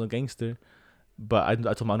told him I wasn't gangster, but I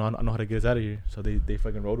told him I know how to get us out of here. So they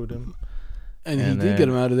fucking rode with him, and he did get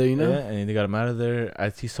him out of there, you know. Yeah, and they got him out of there.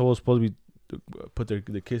 He's supposed to be put their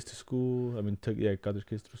kids to school. I mean, got their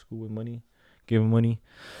kids through school with money. Give him money,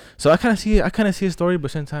 so I kind of see a story,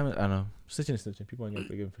 but same time I don't know. Snitching. People aren't gonna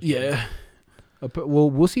forgive him. Yeah. Well,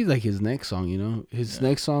 we'll see like his next song. You know, his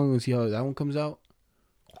next song and see how that one comes out.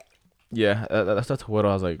 Yeah, that's what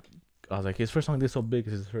I was like. His first song did so big.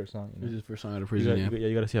 It's his first song. You know? This is his first song out of prison.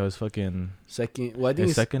 You gotta see how his fucking second. Well, I think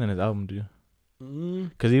his second and his album do.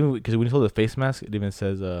 Because Mm-hmm. when you hold the face mask, it even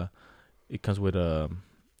says it comes with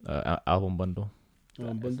album bundle.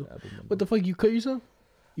 Bundle. What the fuck? You cut yourself?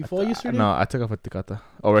 You fall yesterday? No, I took off a ticata.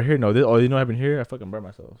 Oh, right here. No, you know what happened here? I fucking burned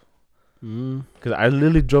myself. Because I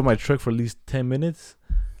literally drove my truck for at least 10 minutes.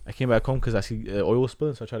 I came back home because I see oil was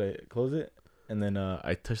spilling, so I tried to close it. and then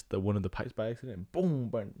I touched one of the pipes by accident, and boom,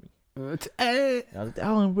 burned me. All And I was like, I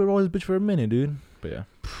don't roll this bitch for a minute, dude. But yeah.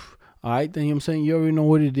 right, then you know what I'm saying? You already know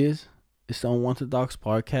what it is. It's the Unwanted Dogs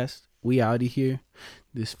podcast. We out of here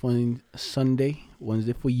this fun Sunday,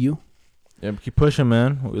 Wednesday for you. Yeah, keep pushing,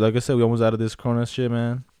 man. Like I said, we almost out of this corona shit,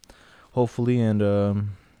 man. Hopefully, and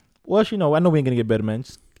well, actually, no, I know we ain't gonna get better, man.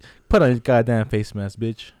 Just put on your goddamn face mask,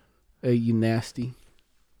 bitch. Hey, you nasty.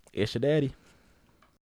 It's your daddy.